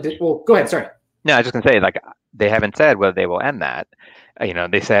 go ahead. Sorry. No, I was just going to say, like, they haven't said whether they will end that.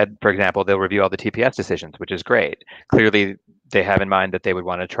 They said, for example, they'll review all the TPS decisions, which is great. Clearly, they have in mind that they would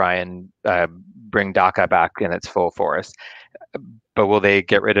want to try and bring DACA back in its full force. But will they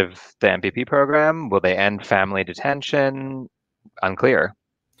get rid of the MPP program? Will they end family detention? Unclear.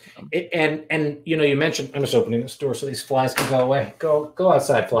 And you mentioned, I'm just opening this door so these flies can go away. Go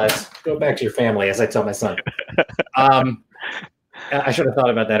outside, flies. Go back to your family, as I tell my son. I should have thought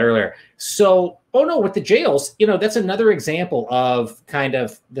about that earlier. So, with the jails, that's another example of kind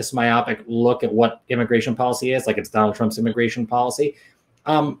of this myopic look at what immigration policy is. Like, it's Donald Trump's immigration policy.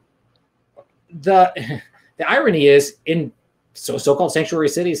 The irony is, in so-called sanctuary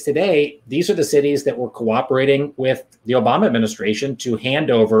cities today, these are the cities that were cooperating with the Obama administration to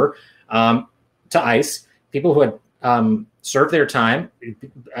hand over to ICE people who had served their time,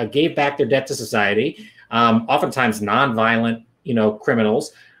 gave back their debt to society, oftentimes nonviolent,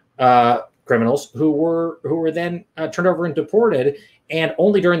 criminals who were then turned over and deported. And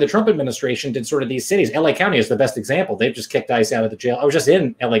only during the Trump administration did sort of these cities, LA County is the best example. They've just kicked ICE out of the jail. I was just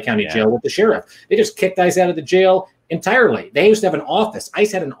in LA County jail with the sheriff. They just kicked ICE out of the jail entirely. They used to have an office.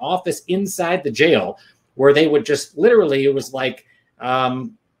 ICE had an office inside the jail where they would just literally, it was like,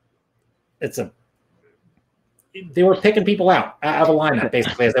 they were picking people out of a lineup,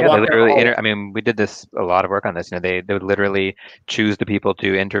 basically, as they walked literally, I mean, we did a lot of work on this. They would literally choose the people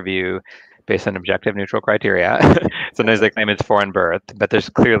to interview based on objective neutral criteria. Sometimes they claim it's foreign birth, but there's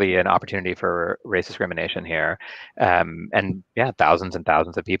clearly an opportunity for race discrimination here. And yeah, thousands and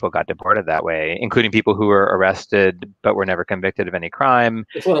thousands of people got deported that way, including people who were arrested but were never convicted of any crime.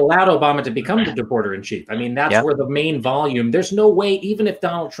 It's what allowed Obama to become the deporter-in-chief. I mean, that's where the main volume, there's no way, even if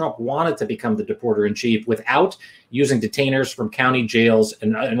Donald Trump wanted to become the deporter-in-chief without using detainers from county jails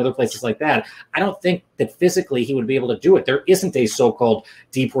and other places like that, I don't think that physically he would be able to do it. There isn't a so-called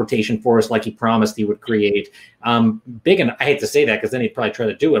deportation force like he promised he would create. Big, and I hate to say that because then he'd probably try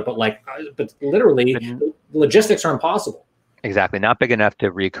to do it, but literally, logistics are impossible. Exactly, not big enough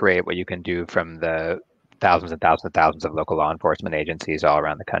to recreate what you can do from the thousands and thousands and thousands of local law enforcement agencies all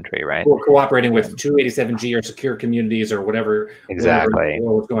around the country, right? We're cooperating with 287G or secure communities or whatever. Exactly.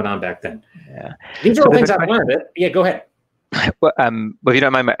 What was going on back then. Yeah. These are all things I've learned. Yeah, go ahead. Well, if you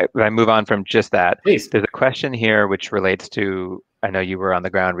don't mind, if I move on from just that, please. There's a question here which relates to, I know you were on the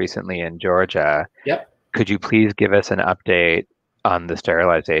ground recently in Georgia. Yep. Could you please give us an update on the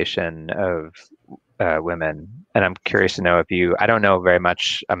sterilization of women? And I'm curious to know if I don't know very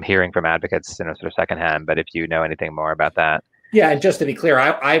much, I'm hearing from advocates, sort of secondhand, but if you know anything more about that. Yeah, and just to be clear,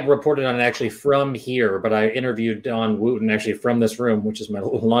 I reported on it actually from here, but I interviewed Dawn Wooten actually from this room, which is my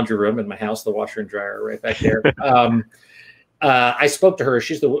little laundry room in my house, the washer and dryer right back there. I spoke to her.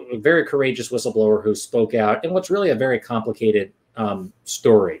 She's the very courageous whistleblower who spoke out in what's really a very complicated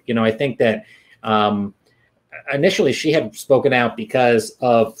story. I think that initially she had spoken out because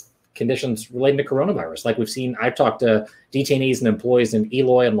of conditions relating to coronavirus. Like we've seen, I've talked to detainees and employees in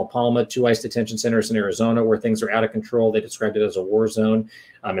Eloy and La Palma, 2 ICE detention centers in Arizona, where things are out of control. They described it as a war zone.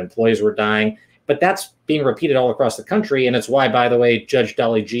 Employees were dying. But that's being repeated all across the country. And it's why, by the way, Judge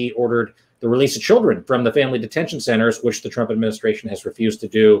Dolly G ordered the release of children from the family detention centers, which the Trump administration has refused to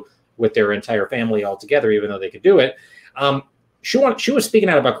do with their entire family altogether, even though they could do it. She was speaking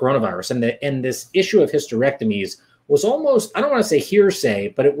out about coronavirus, and this issue of hysterectomies was almost, I don't want to say hearsay,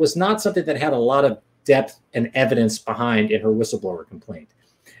 but it was not something that had a lot of depth and evidence behind in her whistleblower complaint.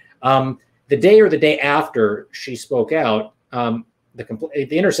 The day after she spoke out, the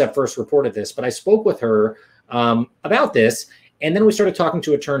Intercept first reported this, but I spoke with her about this, and then we started talking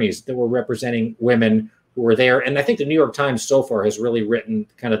to attorneys that were representing women who were there. And I think the New York Times so far has really written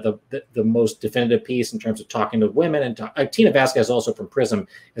kind of the most definitive piece in terms of talking to women. And Tina Vasquez, also from PRISM,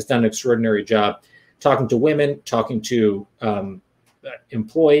 has done an extraordinary job talking to women, talking to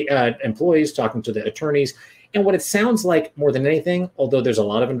employees, talking to the attorneys. And what it sounds like more than anything, although there's a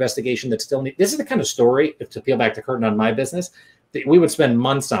lot of investigation that still needs, this is the kind of story, to peel back the curtain on my business, that we would spend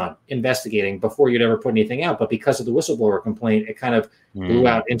months on investigating before you'd ever put anything out. But because of the whistleblower complaint, it kind of blew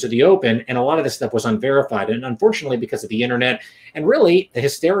out into the open. And a lot of this stuff was unverified. And unfortunately, because of the internet and really the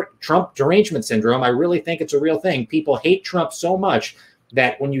hysteric Trump derangement syndrome, I really think it's a real thing. People hate Trump so much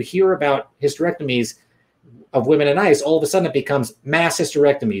that when you hear about hysterectomies of women in ICE, all of a sudden it becomes mass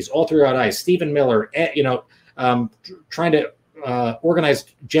hysterectomies all throughout ICE. Stephen Miller, trying to organize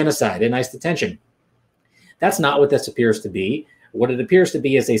genocide in ICE detention. That's not what this appears to be. What it appears to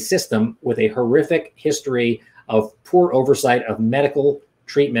be is a system with a horrific history of poor oversight of medical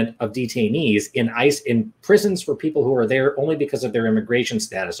treatment of detainees in ICE, in prisons for people who are there only because of their immigration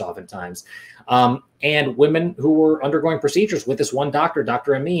status oftentimes, and women who were undergoing procedures with this one doctor,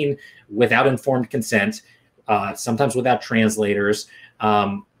 Dr. Amin, without informed consent, sometimes without translators,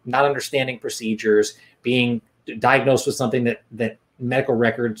 not understanding procedures, being diagnosed with something that medical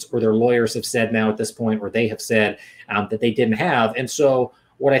records or their lawyers have said now at this point, or they have said that they didn't have. And so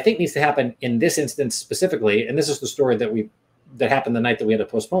what I think needs to happen in this instance specifically, and this is the story that happened the night that we had to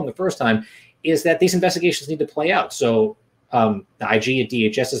postpone the first time, is that these investigations need to play out. So the IG at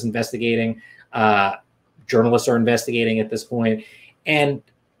DHS is investigating, journalists are investigating at this point, and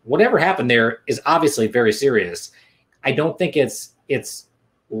whatever happened there is obviously very serious. I don't think it's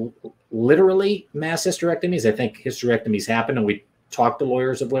literally mass hysterectomies. I think hysterectomies happen, and we talked to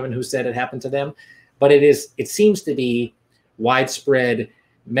lawyers of women who said it happened to them, but it seems to be widespread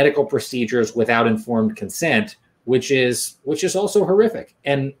medical procedures without informed consent, which is also horrific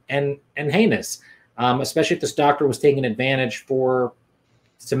and heinous, especially if this doctor was taking advantage to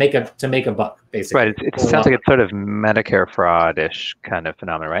make a buck, basically. Right. It sounds like it's sort of Medicare fraud-ish kind of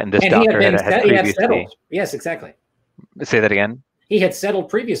phenomenon, right? And this doctor had previously. Yes, exactly. Say that again. he had settled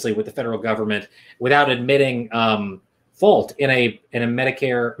previously with the federal government without admitting fault in a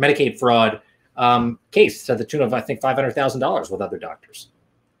Medicaid fraud case to the tune of, I think, $500,000 with other doctors.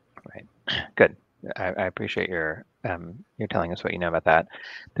 Right. Good. I appreciate your telling us what you know about that.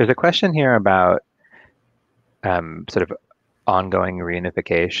 There's a question here about sort of ongoing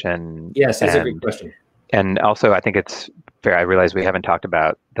reunification. Yes, that's a good question. And also, I think it's fair. I realize we haven't talked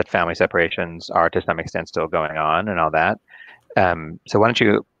about that family separations are to some extent still going on and all that. So why don't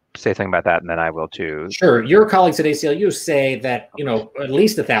you say something about that, and then I will too. Sure. Your colleagues at ACLU say that at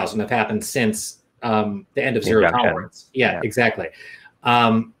least 1,000 have happened since the end of zero tolerance. Yeah, exactly.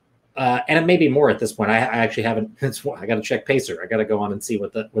 And it may be more at this point. I actually haven't. I got to check Pacer. I got to go on and see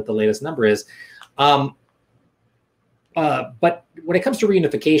what the latest number is. But when it comes to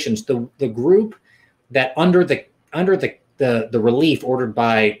reunifications, the group that under the relief ordered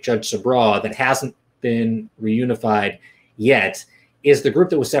by Judge Soboroff that hasn't been reunified yet is the group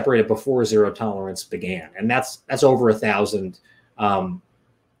that was separated before zero tolerance began, and that's over 1,000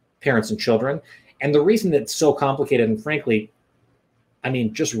 parents and children. And the reason that it's so complicated and frankly, I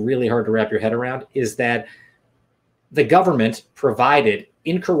mean, just really hard to wrap your head around is that the government provided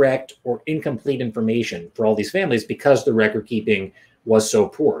incorrect or incomplete information for all these families because the record keeping was so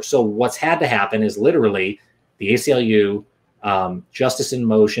poor. So what's had to happen is literally the ACLU, Justice in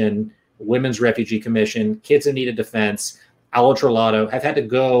Motion, Women's Refugee Commission, Kids in Need of Defense, Al Trelato have had to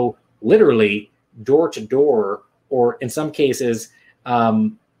go literally door to door, or in some cases,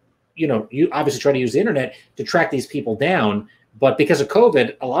 you obviously try to use the internet to track these people down. But because of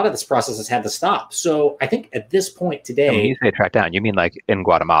COVID, a lot of this process has had to stop. So I think at this point today, when you say track down, you mean like in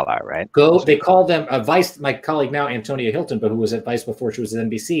Guatemala, right? They call them Vice. My colleague now, Antonia Hilton, but who was at Vice before she was at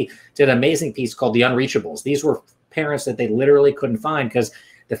NBC, did an amazing piece called "The Unreachables." These were parents that they literally couldn't find because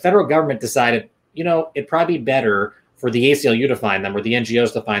the federal government decided, it'd probably be better for the ACLU to find them or the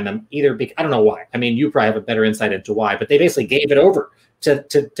NGOs to find them. I don't know why. I mean, you probably have a better insight into why, but they basically gave it over to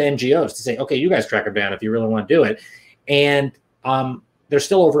NGOs to say, okay, you guys track them down if you really want to do it. And there's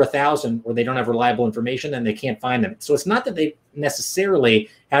still over 1,000 where they don't have reliable information and they can't find them. So it's not that they necessarily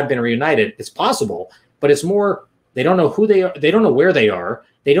have been reunited. It's possible, but it's more they don't know who they are. They don't know where they are.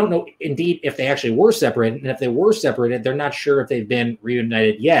 They don't know, indeed, if they actually were separated. And if they were separated, they're not sure if they've been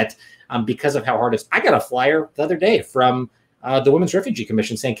reunited yet because of how hard it is. I got a flyer the other day from the Women's Refugee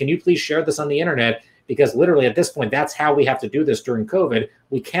Commission saying, can you please share this on the internet? Because literally at this point, that's how we have to do this during COVID.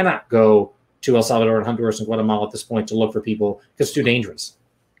 We cannot go to El Salvador and Honduras and Guatemala at this point to look for people because it's too dangerous.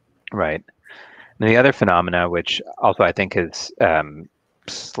 Right. And the other phenomena, which also I think has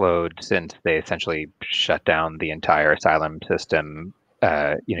slowed since they essentially shut down the entire asylum system,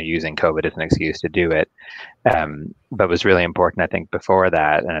 using COVID as an excuse to do it, but was really important, I think, before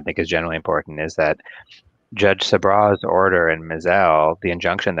that, and I think is generally important, is that Judge Soboroff's order in Mizell, the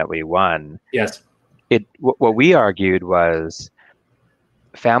injunction that we won, yes, what we argued was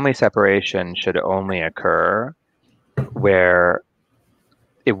family separation should only occur where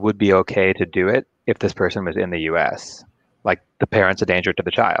it would be okay to do it if this person was in the US. Like the parent's a danger to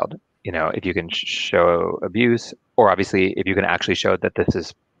the child. If you can show abuse, or obviously if you can actually show that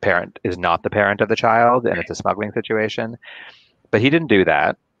this parent is not the parent of the child and it's a smuggling situation. But he didn't do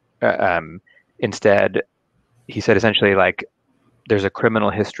that. Instead, he said essentially like there's a criminal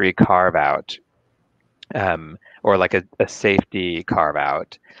history carve out, or like a safety carve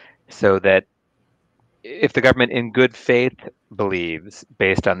out, so that if the government in good faith believes,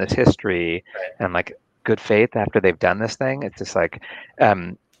 based on this history, and like good faith after they've done this thing, it's just like,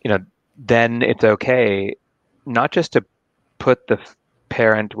 then it's okay not just to put the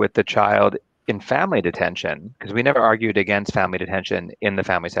parent with the child in family detention, because we never argued against family detention in the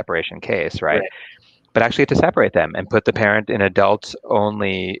family separation case, right? But actually to separate them and put the parent in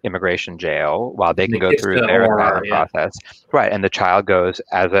adults-only immigration jail while they can go through their asylum process. Right, and the child goes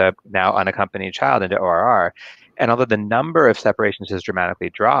as a now unaccompanied child into ORR. And although the number of separations has dramatically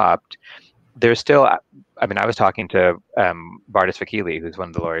dropped, there's still, I mean, I was talking to Bartis Vakili, who's one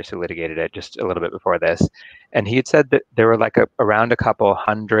of the lawyers who litigated it just a little bit before this, and he had said that there were like around a couple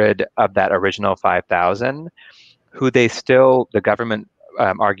hundred of that original 5,000 who the government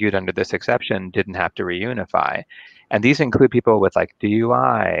argued under this exception didn't have to reunify. And these include people with like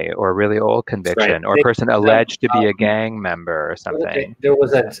DUI or really old conviction, or a person alleged to be a gang member or something. There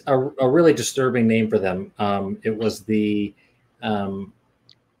was a really disturbing name for them. It was the,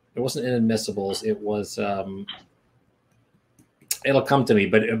 it wasn't inadmissibles. It was, it'll come to me,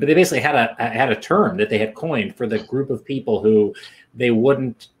 but they basically had a term that they had coined for the group of people who they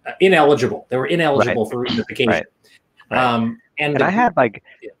wouldn't, ineligible. They were ineligible for reunification. And I had like,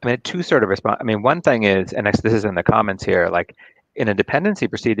 I mean, two sort of response. I mean, one thing is, and this is in the comments here, like in a dependency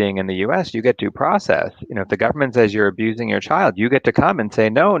proceeding in the US, you get due process. If the government says you're abusing your child, you get to come and say,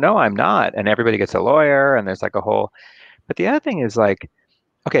 no, no, I'm not. And everybody gets a lawyer, and there's like a whole. But the other thing is like,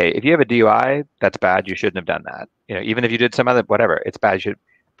 okay, if you have a DUI, that's bad. You shouldn't have done that. Even if you did some other whatever, it's bad.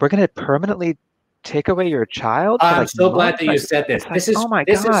 We're going to permanently take away your child. I'm so glad that you said this. This is, oh my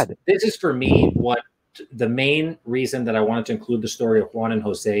God. This is for me what the main reason that I wanted to include the story of Juan and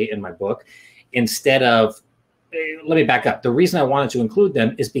Jose in my book, instead of, let me back up. The reason I wanted to include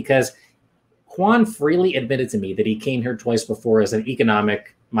them is because Juan freely admitted to me that he came here twice before as an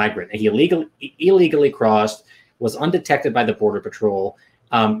economic migrant. He illegally crossed, was undetected by the Border Patrol,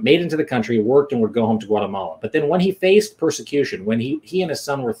 made into the country, worked, and would go home to Guatemala. But then when he faced persecution, when he and his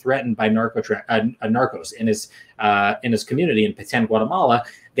son were threatened by narcos in his community in Petén, Guatemala,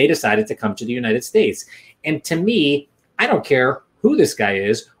 they decided to come to the United States. And to me, I don't care who this guy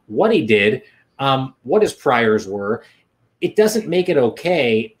is, what he did, what his priors were. It doesn't make it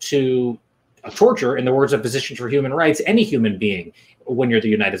okay to torture, in the words of Physicians for Human Rights, any human being when you're the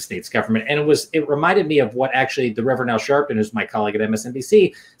United States government. And it reminded me of what actually the Reverend Al Sharpton, who's my colleague at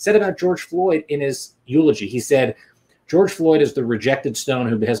MSNBC, said about George Floyd in his eulogy. He said, George Floyd is the rejected stone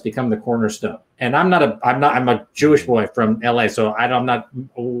who has become the cornerstone. And I'm a Jewish boy from LA, so I'm not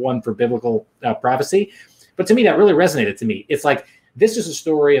one for biblical prophecy. But to me, that really resonated to me. It's like, this is a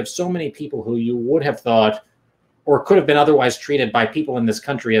story of so many people who you would have thought or could have been otherwise treated by people in this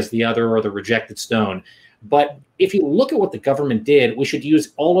country as the other or the rejected stone. But if you look at what the government did, we should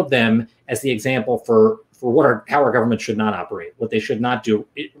use all of them as the example for how our government should not operate, what they should not do,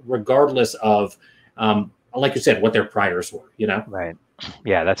 regardless of, like you said, what their priors were, Right.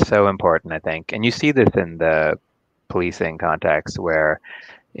 Yeah, that's so important, I think. And you see this in the policing context where,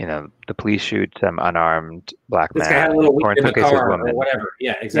 the police shoot some unarmed black man. This guy had a little weed in the car or whatever.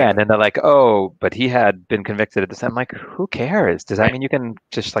 Yeah, exactly. Yeah, and then they're like, oh, but he had been convicted of this. I'm like, who cares? Does that mean you can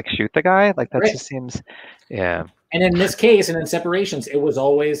just like shoot the guy? Like that just seems, yeah. And in this case, and in separations, it was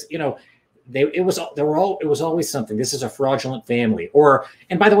always, it was always something. This is a fraudulent family.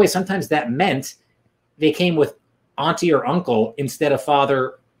 And by the way, sometimes that meant they came with auntie or uncle instead of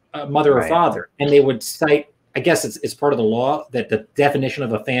mother or father, and they would cite. I guess it's part of the law that the definition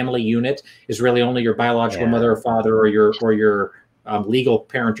of a family unit is really only your biological mother or father or your legal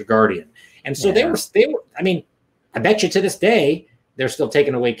parent or guardian. And so they were. I mean, I bet you to this day they're still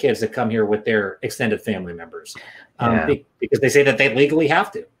taking away kids that come here with their extended family members because they say that they legally have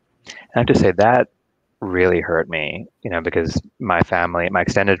to. I have to say that really hurt me, because my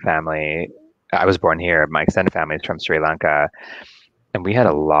extended family, I was born here. My extended family is from Sri Lanka. And we had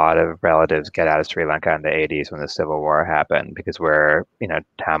a lot of relatives get out of Sri Lanka in the 80s when the Civil War happened, because we're,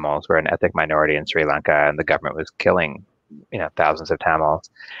 Tamils, we're an ethnic minority in Sri Lanka, and the government was killing, thousands of Tamils.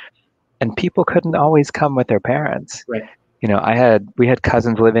 And people couldn't always come with their parents. Right. We had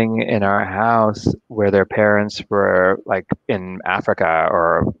cousins living in our house where their parents were like in Africa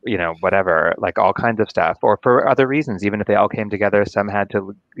or, whatever, like all kinds of stuff, or for other reasons. Even if they all came together, some had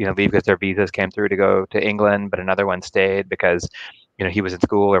to, leave because their visas came through to go to England, but another one stayed because he was in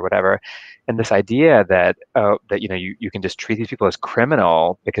school or whatever. And this idea that you can just treat these people as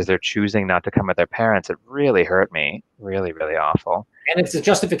criminal because they're choosing not to come with their parents, it really hurt me. Really, really awful. And it's a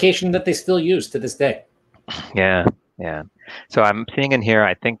justification that they still use to this day. Yeah. Yeah. So I'm seeing in here,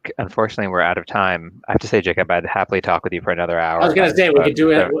 I think, unfortunately, we're out of time. I have to say, Jacob, I'd happily talk with you for another hour. I was going to say, we could do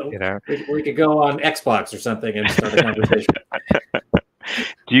it. We could go on Xbox or something and start a conversation.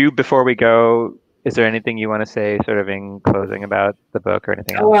 Before we go, is there anything you want to say sort of in closing about the book or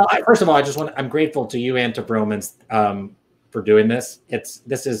anything else? Well, first of all, I'm grateful to you and to Vroman for doing this.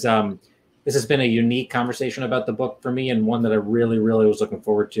 This has been a unique conversation about the book for me, and one that I really, really was looking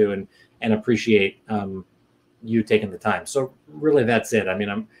forward to and appreciate you taking the time. So really, that's it. I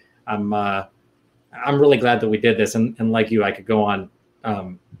mean, I'm really glad that we did this, and like you, I could go on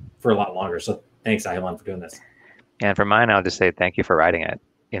for a lot longer. So thanks, Ahilan, for doing this. And for mine, I'll just say thank you for writing it.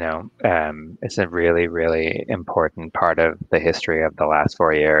 It's a really, really important part of the history of the last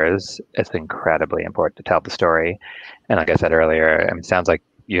 4 years. It's incredibly important to tell the story. And like I said earlier, it sounds like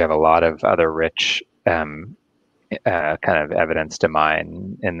you have a lot of other rich kind of evidence to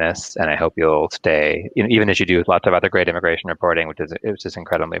mine in this. And I hope you'll stay, even as you do with lots of other great immigration reporting, which is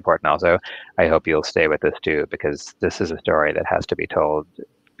incredibly important also. I hope you'll stay with this too, because this is a story that has to be told,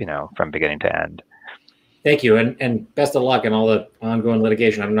 from beginning to end. Thank you, and best of luck in all the ongoing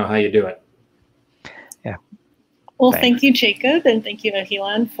litigation. I don't know how you do it. Yeah. Well, thank you, Jacob, and thank you,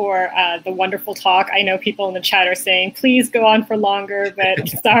 Ahilan, for the wonderful talk. I know people in the chat are saying, please go on for longer, but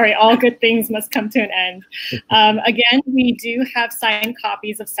sorry, all good things must come to an end. Again, we do have signed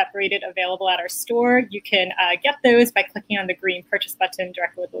copies of Separated available at our store. You can get those by clicking on the green purchase button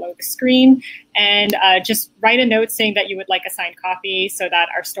directly below the screen, and just write a note saying that you would like a signed copy so that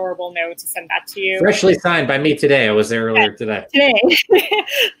our store will know to send that to you. Freshly signed by me today. I was there earlier today.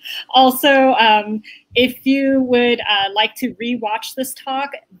 Also, if you would like to re-watch this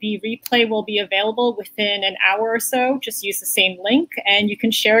talk, the replay will be available within an hour or so. Just use the same link, and you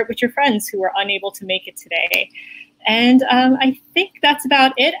can share it with your friends who are unable to make it today. And I think that's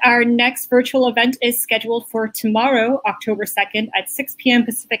about it. Our next virtual event is scheduled for tomorrow, October 2nd at 6 p.m.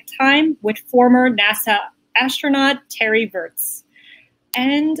 Pacific time with former NASA astronaut Terry Virts.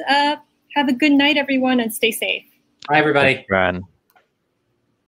 And have a good night, everyone, and stay safe. Bye, everybody. Run.